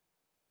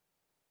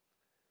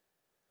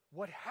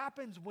 What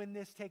happens when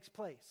this takes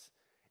place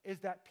is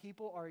that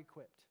people are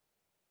equipped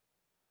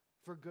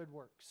for good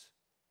works,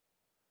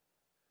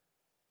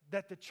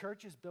 that the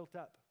church is built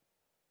up,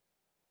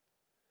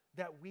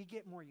 that we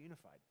get more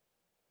unified,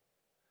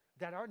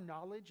 that our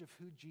knowledge of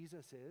who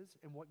Jesus is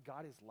and what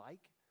God is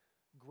like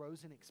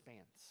grows and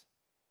expands,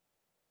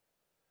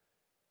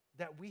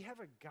 that we have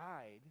a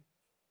guide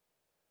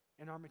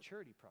in our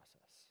maturity process.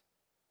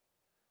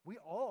 We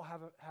all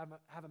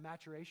have a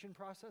maturation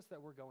process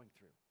that we're going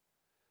through.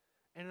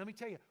 And let me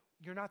tell you,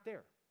 you're not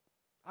there.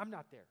 I'm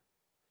not there.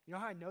 You know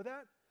how I know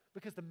that?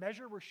 Because the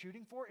measure we're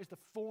shooting for is the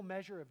full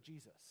measure of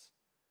Jesus.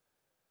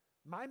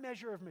 My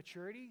measure of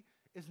maturity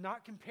is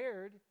not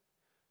compared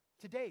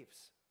to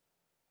Dave's.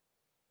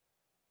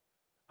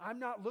 I'm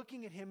not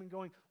looking at him and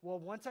going, well,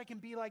 once I can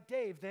be like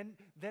Dave, then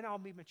I'll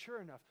be mature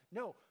enough.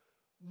 No,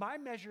 my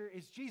measure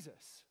is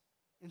Jesus,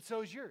 and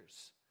so is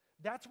yours.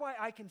 That's why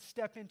I can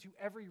step into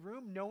every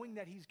room knowing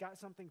that he's got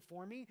something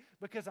for me,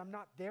 because I'm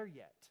not there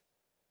yet.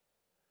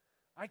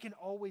 I can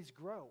always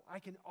grow. I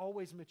can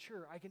always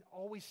mature. I can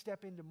always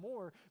step into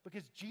more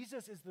because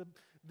Jesus is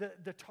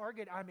the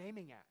target I'm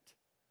aiming at.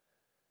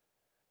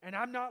 And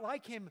I'm not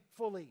like him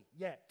fully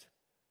yet.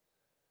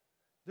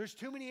 There's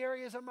too many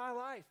areas of my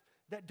life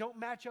that don't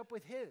match up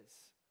with his.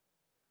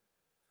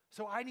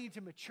 So I need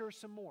to mature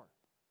some more.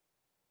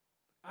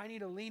 I need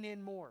to lean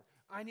in more.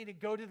 I need to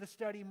go to the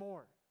study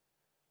more.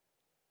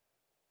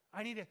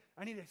 I need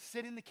to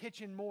sit in the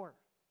kitchen more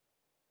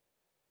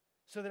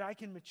so that I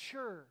can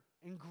mature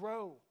and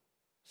grow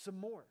some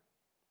more.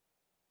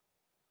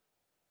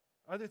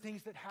 Other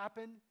things that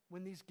happen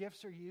when these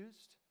gifts are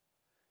used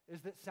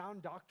is that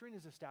sound doctrine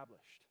is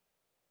established,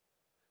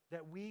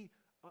 that we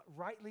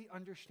rightly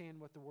understand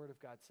what the Word of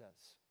God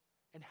says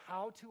and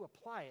how to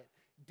apply it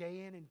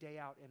day in and day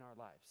out in our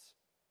lives.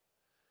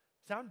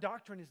 Sound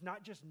doctrine is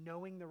not just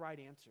knowing the right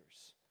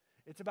answers.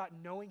 It's about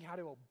knowing how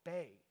to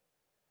obey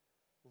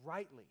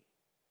rightly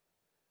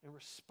and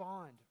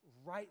respond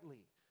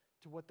rightly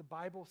to what the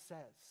Bible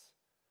says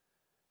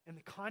in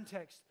the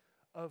context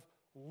of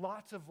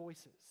lots of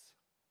voices.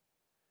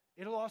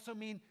 It'll also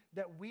mean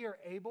that we are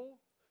able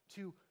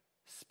to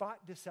spot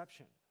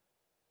deception.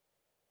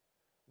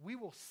 We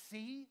will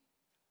see,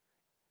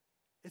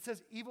 it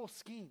says evil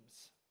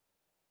schemes.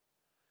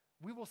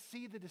 We will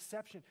see the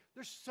deception.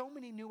 There's so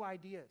many new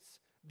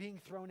ideas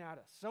being thrown at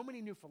us, so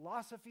many new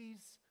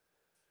philosophies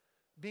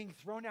being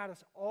thrown at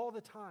us all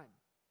the time.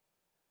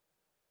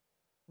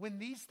 When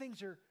these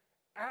things are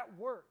at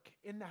work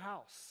in the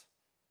house,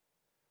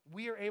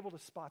 we are able to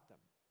spot them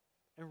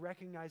and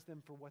recognize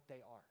them for what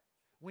they are.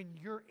 When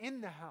you're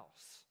in the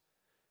house,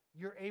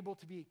 you're able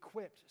to be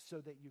equipped so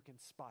that you can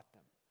spot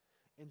them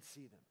and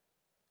see them.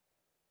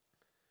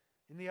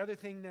 And the other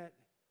thing that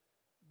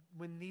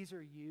when these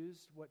are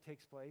used, what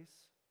takes place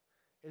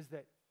is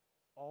that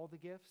all the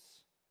gifts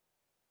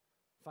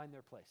find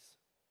their place.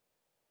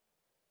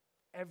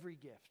 Every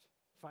gift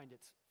finds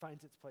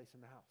its place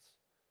in the house.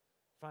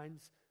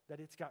 Finds that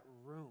it's got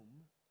room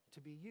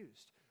to be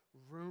used,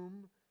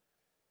 room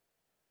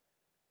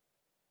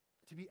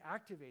to be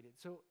activated.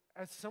 So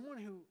as someone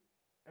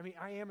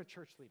I am a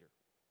church leader.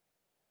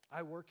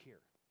 I work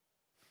here.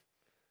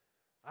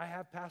 I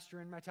have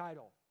pastor in my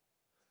title.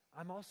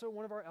 I'm also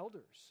one of our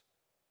elders.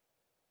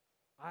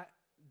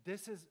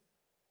 This is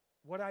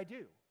what I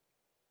do.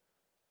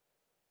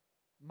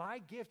 My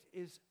gift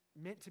is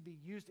meant to be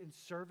used in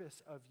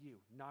service of you,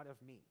 not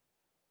of me.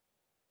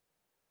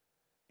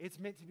 It's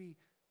meant to be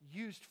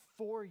used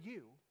for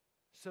you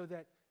so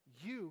that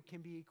you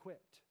can be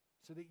equipped,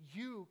 so that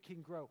you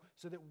can grow,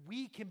 so that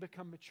we can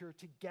become mature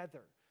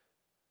together.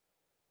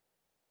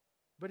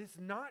 But it's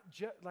not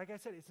just, like I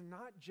said, it's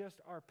not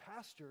just our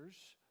pastors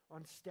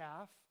on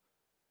staff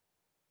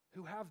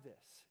who have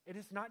this. It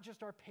is not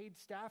just our paid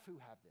staff who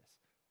have this.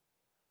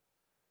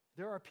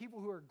 There are people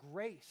who are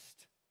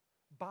graced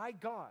by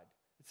God.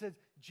 It says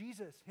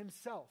Jesus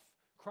himself,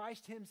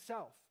 Christ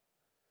himself,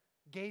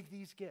 gave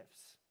these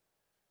gifts.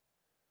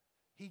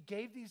 He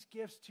gave these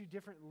gifts to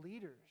different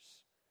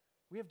leaders.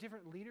 We have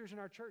different leaders in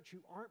our church who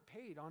aren't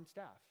paid on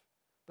staff,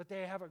 but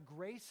they have a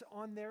grace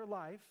on their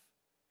life,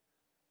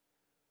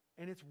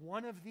 and it's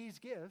one of these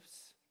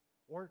gifts,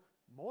 or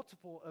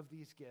multiple of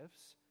these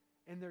gifts,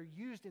 and they're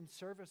used in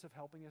service of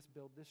helping us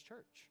build this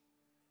church.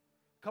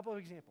 A couple of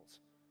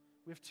examples.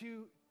 We have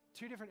two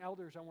different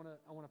elders I want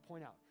to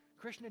point out.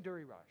 Krishna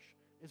Duriraj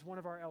is one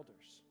of our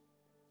elders.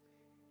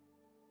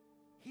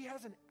 He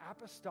has an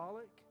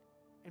apostolic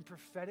and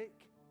prophetic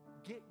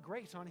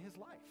grace on his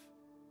life.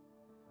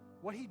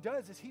 What he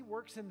does is he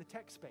works in the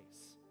tech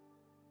space,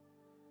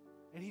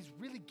 and he's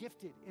really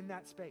gifted in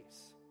that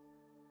space.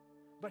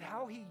 But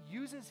how he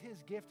uses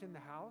his gift in the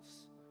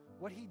house,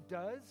 what he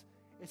does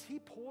is he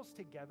pulls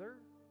together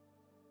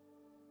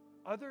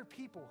other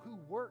people who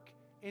work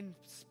in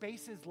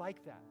spaces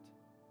like that.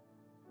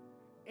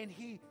 And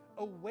he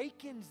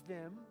awakens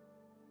them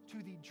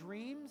to the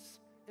dreams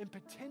and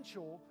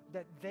potential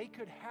that they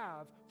could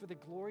have for the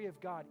glory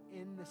of God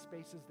in the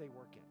spaces they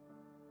work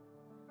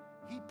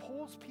in. He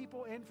pulls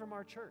people in from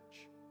our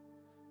church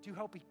to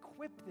help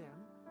equip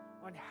them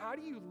on how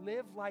do you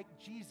live like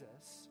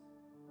Jesus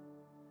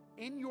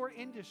in your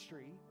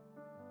industry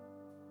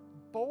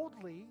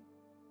boldly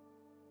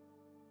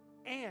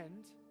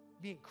and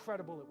be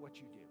incredible at what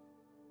you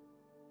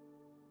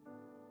do.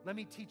 Let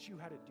me teach you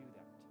how to do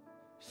that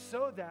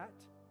so that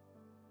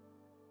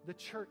the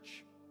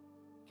church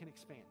can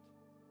expand,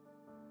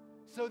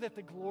 so that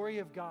the glory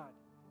of God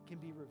can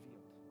be revealed.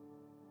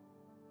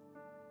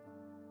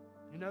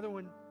 Another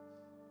one,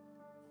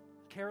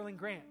 Carolyn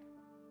Grant.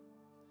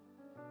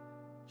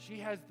 She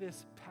has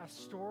this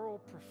pastoral,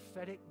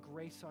 prophetic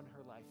grace on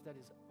her life that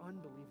is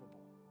unbelievable.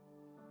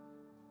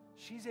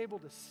 She's able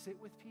to sit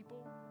with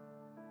people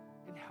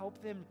and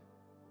help them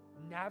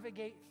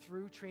navigate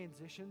through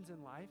transitions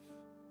in life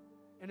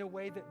in a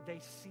way that they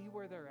see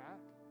where they're at.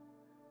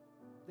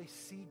 They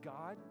see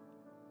God,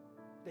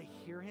 they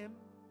hear him,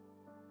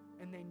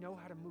 and they know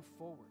how to move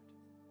forward.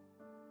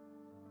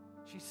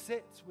 She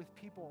sits with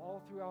people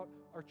all throughout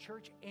our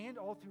church and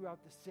all throughout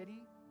the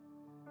city,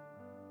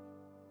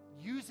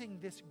 using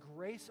this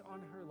grace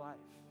on her life,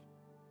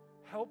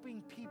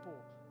 helping people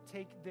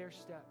take their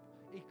step,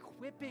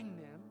 equipping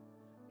them.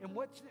 And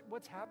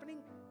what's happening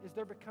is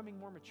they're becoming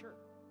more mature.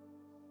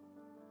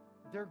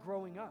 They're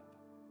growing up.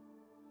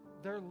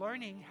 They're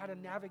learning how to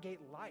navigate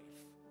life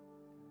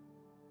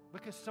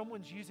because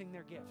someone's using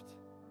their gift,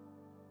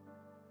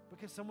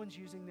 because someone's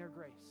using their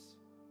grace,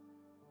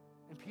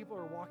 and people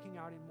are walking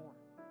out in more.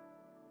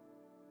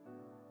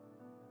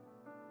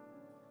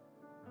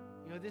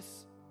 You know,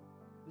 this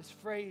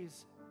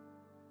phrase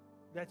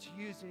that's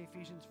used in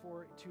Ephesians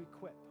 4 to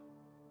equip.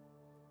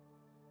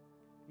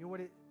 You know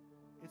what it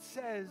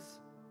says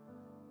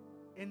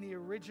in the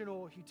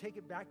original, if you take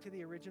it back to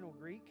the original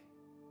Greek,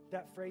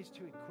 that phrase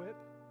to equip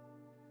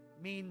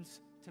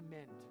means to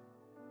mend.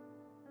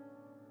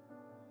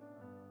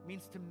 It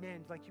means to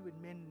mend like you would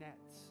mend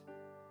nets.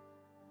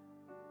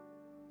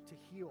 To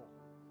heal.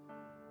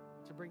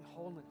 To bring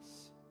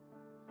wholeness.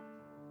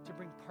 To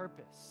bring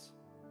purpose.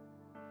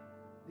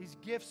 These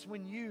gifts,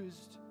 when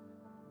used,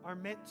 are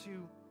meant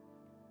to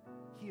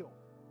heal,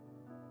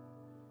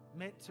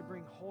 meant to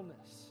bring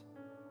wholeness,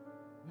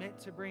 meant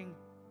to bring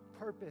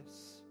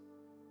purpose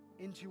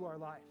into our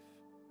life.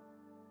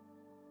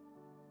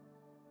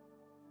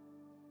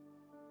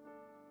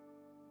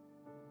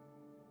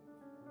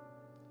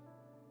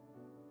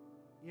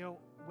 You know,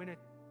 when a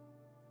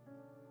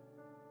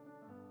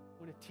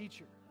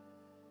teacher,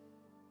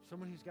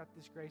 someone who's got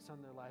this grace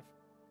on their life,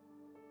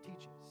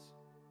 teaches,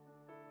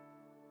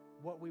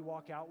 what we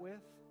walk out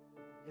with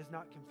is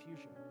not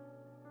confusion,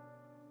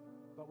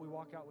 but we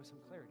walk out with some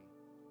clarity.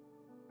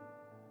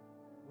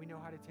 We know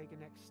how to take a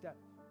next step.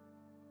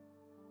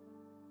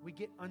 We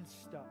get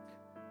unstuck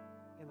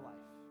in life,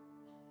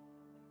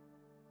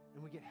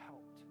 and we get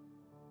helped.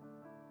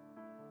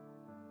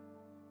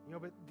 You know,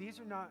 but these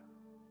are not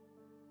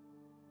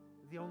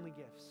the only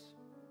gifts.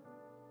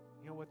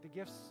 You know, what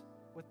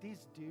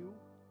these do,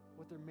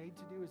 what they're made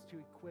to do is to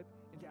equip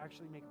and to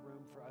actually make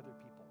room for other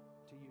people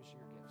to use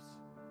your gifts.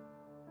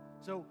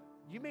 So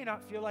you may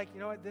not feel like,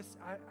 you know what,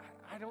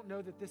 I don't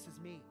know that this is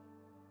me.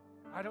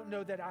 I don't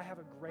know that I have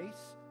a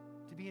grace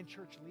to be in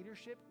church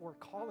leadership or a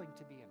calling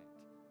to be in it.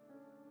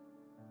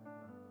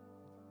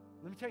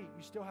 Let me tell you,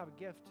 you still have a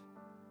gift,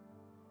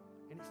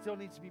 and it still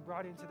needs to be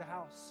brought into the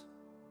house.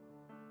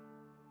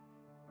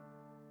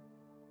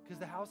 Because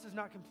the house is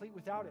not complete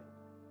without it.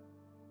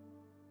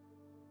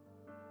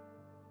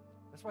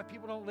 That's why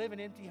people don't live in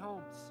empty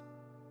homes.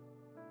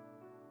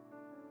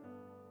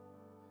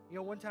 You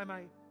know, one time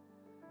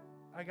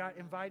I got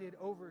invited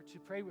over to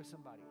pray with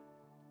somebody.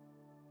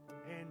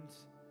 And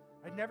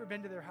I'd never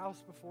been to their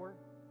house before.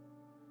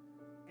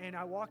 And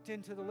I walked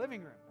into the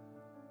living room.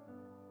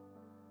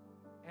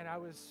 And I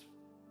was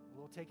a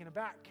little taken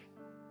aback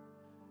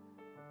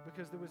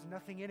because there was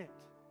nothing in it.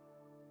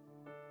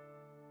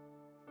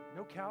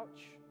 No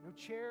couch, no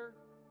chair,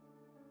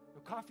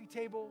 no coffee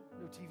table,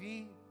 no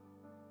TV.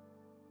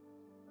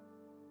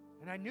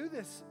 And I knew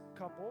this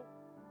couple.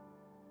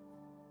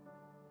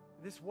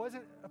 This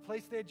wasn't a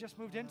place they had just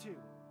moved into.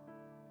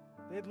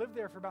 They had lived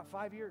there for about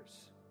 5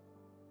 years.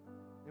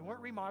 They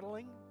weren't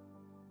remodeling.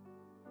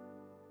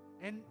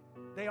 And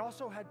they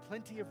also had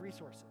plenty of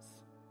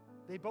resources.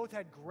 They both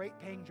had great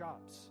paying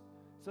jobs.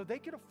 So they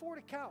could afford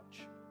a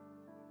couch.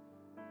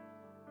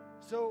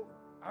 So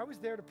I was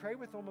there to pray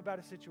with them about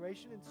a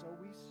situation. And so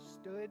we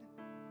stood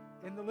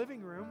in the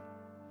living room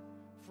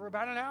for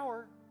about an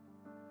hour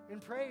and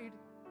prayed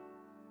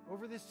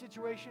over this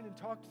situation and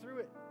talked through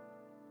it.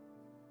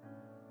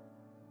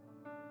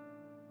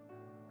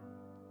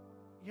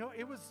 You know,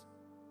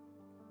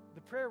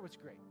 the prayer was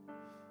great.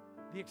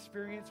 The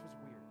experience was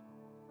weird.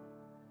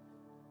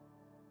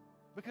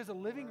 Because a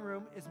living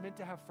room is meant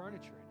to have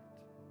furniture in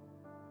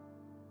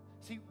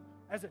it. See,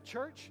 as a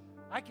church,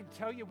 I can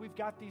tell you we've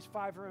got these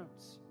 5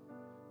 rooms.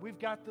 We've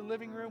got the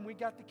living room, we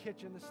got the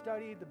kitchen, the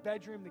study, the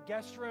bedroom, the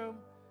guest room.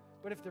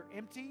 But if they're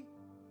empty,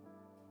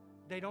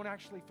 they don't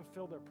actually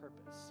fulfill their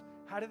purpose.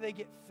 How do they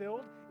get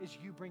filled? Is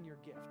you bring your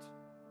gift.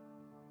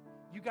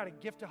 You got a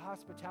gift of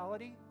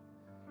hospitality.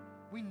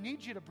 We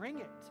need you to bring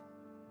it.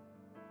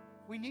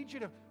 We need you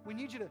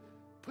to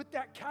put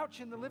that couch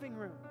in the living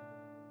room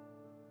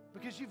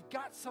because you've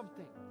got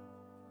something.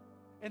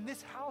 And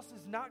this house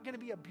is not going to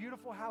be a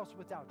beautiful house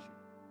without you.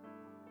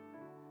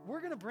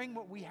 We're going to bring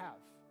what we have.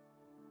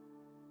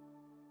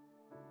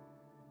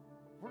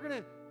 We're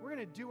going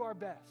to do our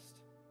best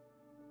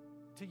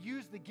to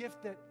use the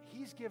gift that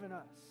He's given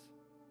us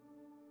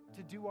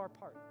to do our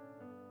part.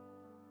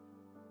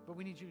 But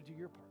we need you to do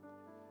your part.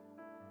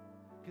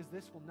 Because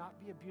this will not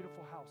be a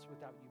beautiful house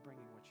without you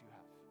bringing what you have.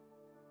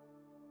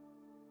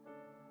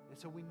 And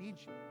so we need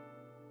you.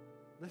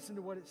 Listen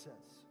to what it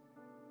says.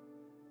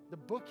 The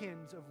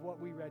bookends of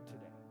what we read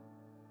today.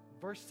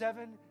 Verse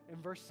 7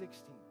 and verse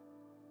 16.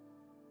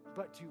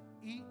 But to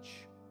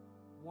each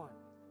one.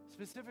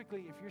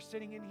 Specifically, if you're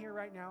sitting in here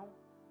right now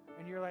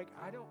and you're like,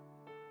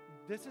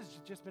 this has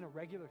just been a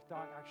regular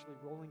thought actually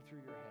rolling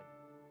through your head.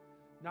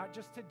 Not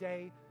just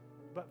today,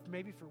 but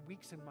maybe for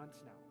weeks and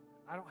months now.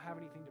 I don't have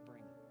anything to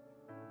bring.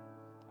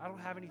 I don't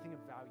have anything of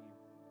value.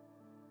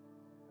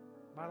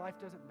 My life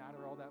doesn't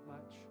matter all that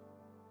much.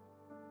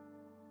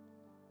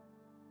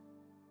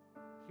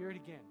 Hear it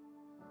again.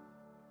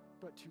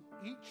 But to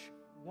each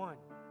one,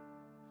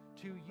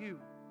 to you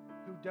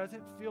who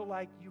doesn't feel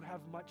like you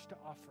have much to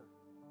offer,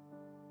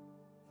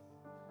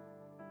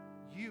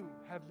 you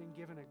have been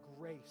given a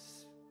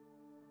grace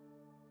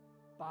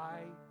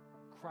by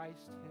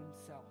Christ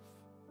Himself.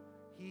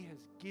 He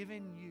has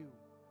given you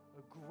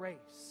a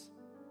grace.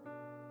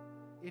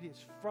 It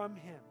is from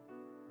Him.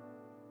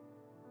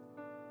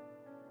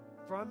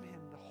 From Him,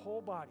 the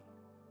whole body,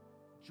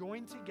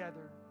 joined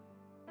together,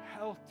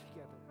 held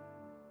together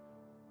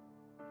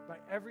by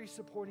every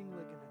supporting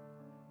ligament,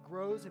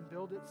 grows and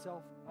builds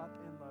itself up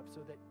in love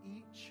so that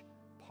each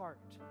part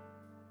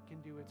can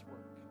do its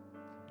work.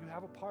 You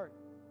have a part.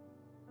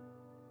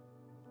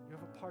 You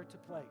have a part to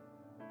play.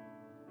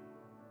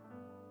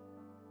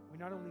 We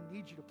not only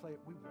need you to play it,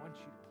 we want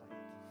you to play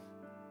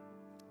it.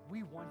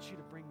 We want you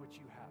to bring what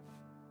you have.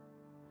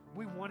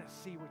 We want to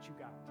see what you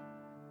got.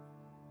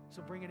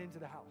 So bring it into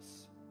the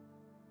house.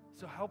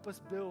 So help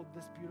us build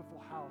this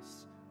beautiful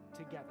house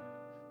together.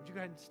 Would you go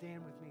ahead and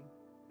stand with me?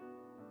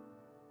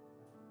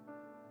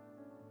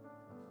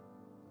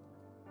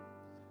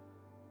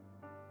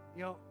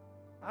 You know,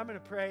 I'm going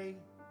to pray,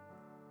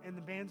 and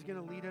the band's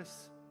going to lead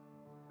us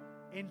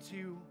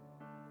into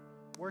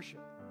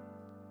worship.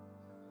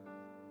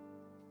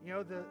 You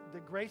know, the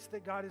grace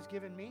that God has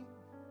given me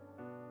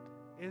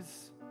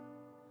is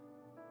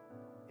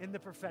in the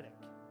prophetic.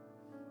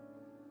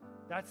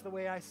 That's the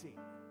way I see it.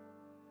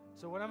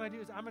 So what I'm going to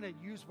do is I'm going to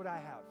use what I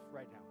have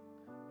right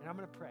now. And I'm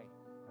going to pray.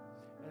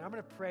 And I'm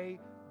going to pray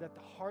that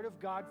the heart of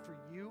God for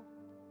you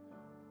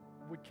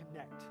would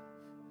connect.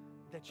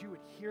 That you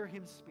would hear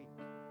Him speak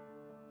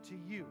to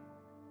you.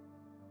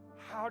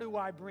 How do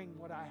I bring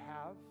what I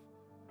have?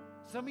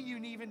 Some of you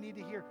even need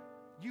to hear,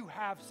 you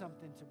have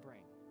something to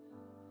bring.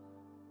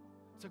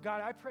 So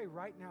God, I pray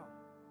right now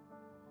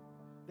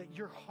that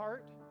your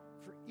heart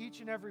for each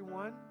and every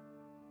one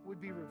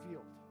would be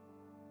revealed.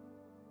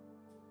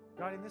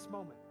 God, in this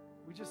moment,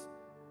 we just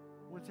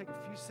want to take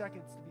a few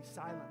seconds to be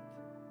silent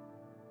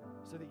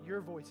so that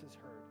your voice is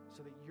heard,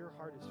 so that your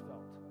heart is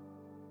felt.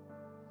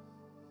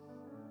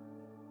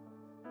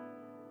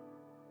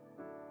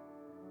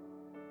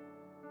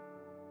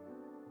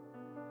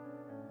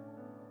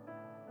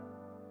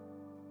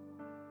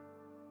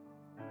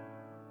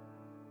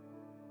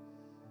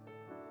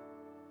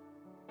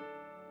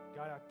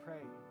 God, I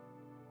pray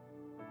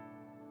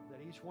that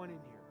each one in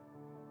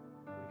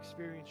here would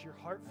experience your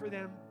heart for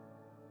them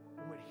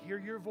and would hear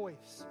your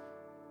voice.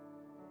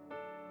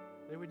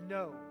 They would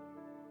know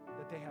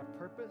that they have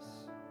purpose,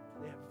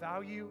 they have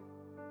value,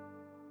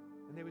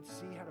 and they would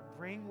see how to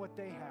bring what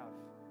they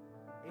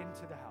have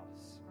into the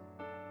house.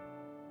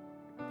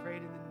 I pray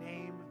it in the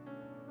name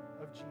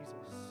of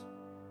Jesus.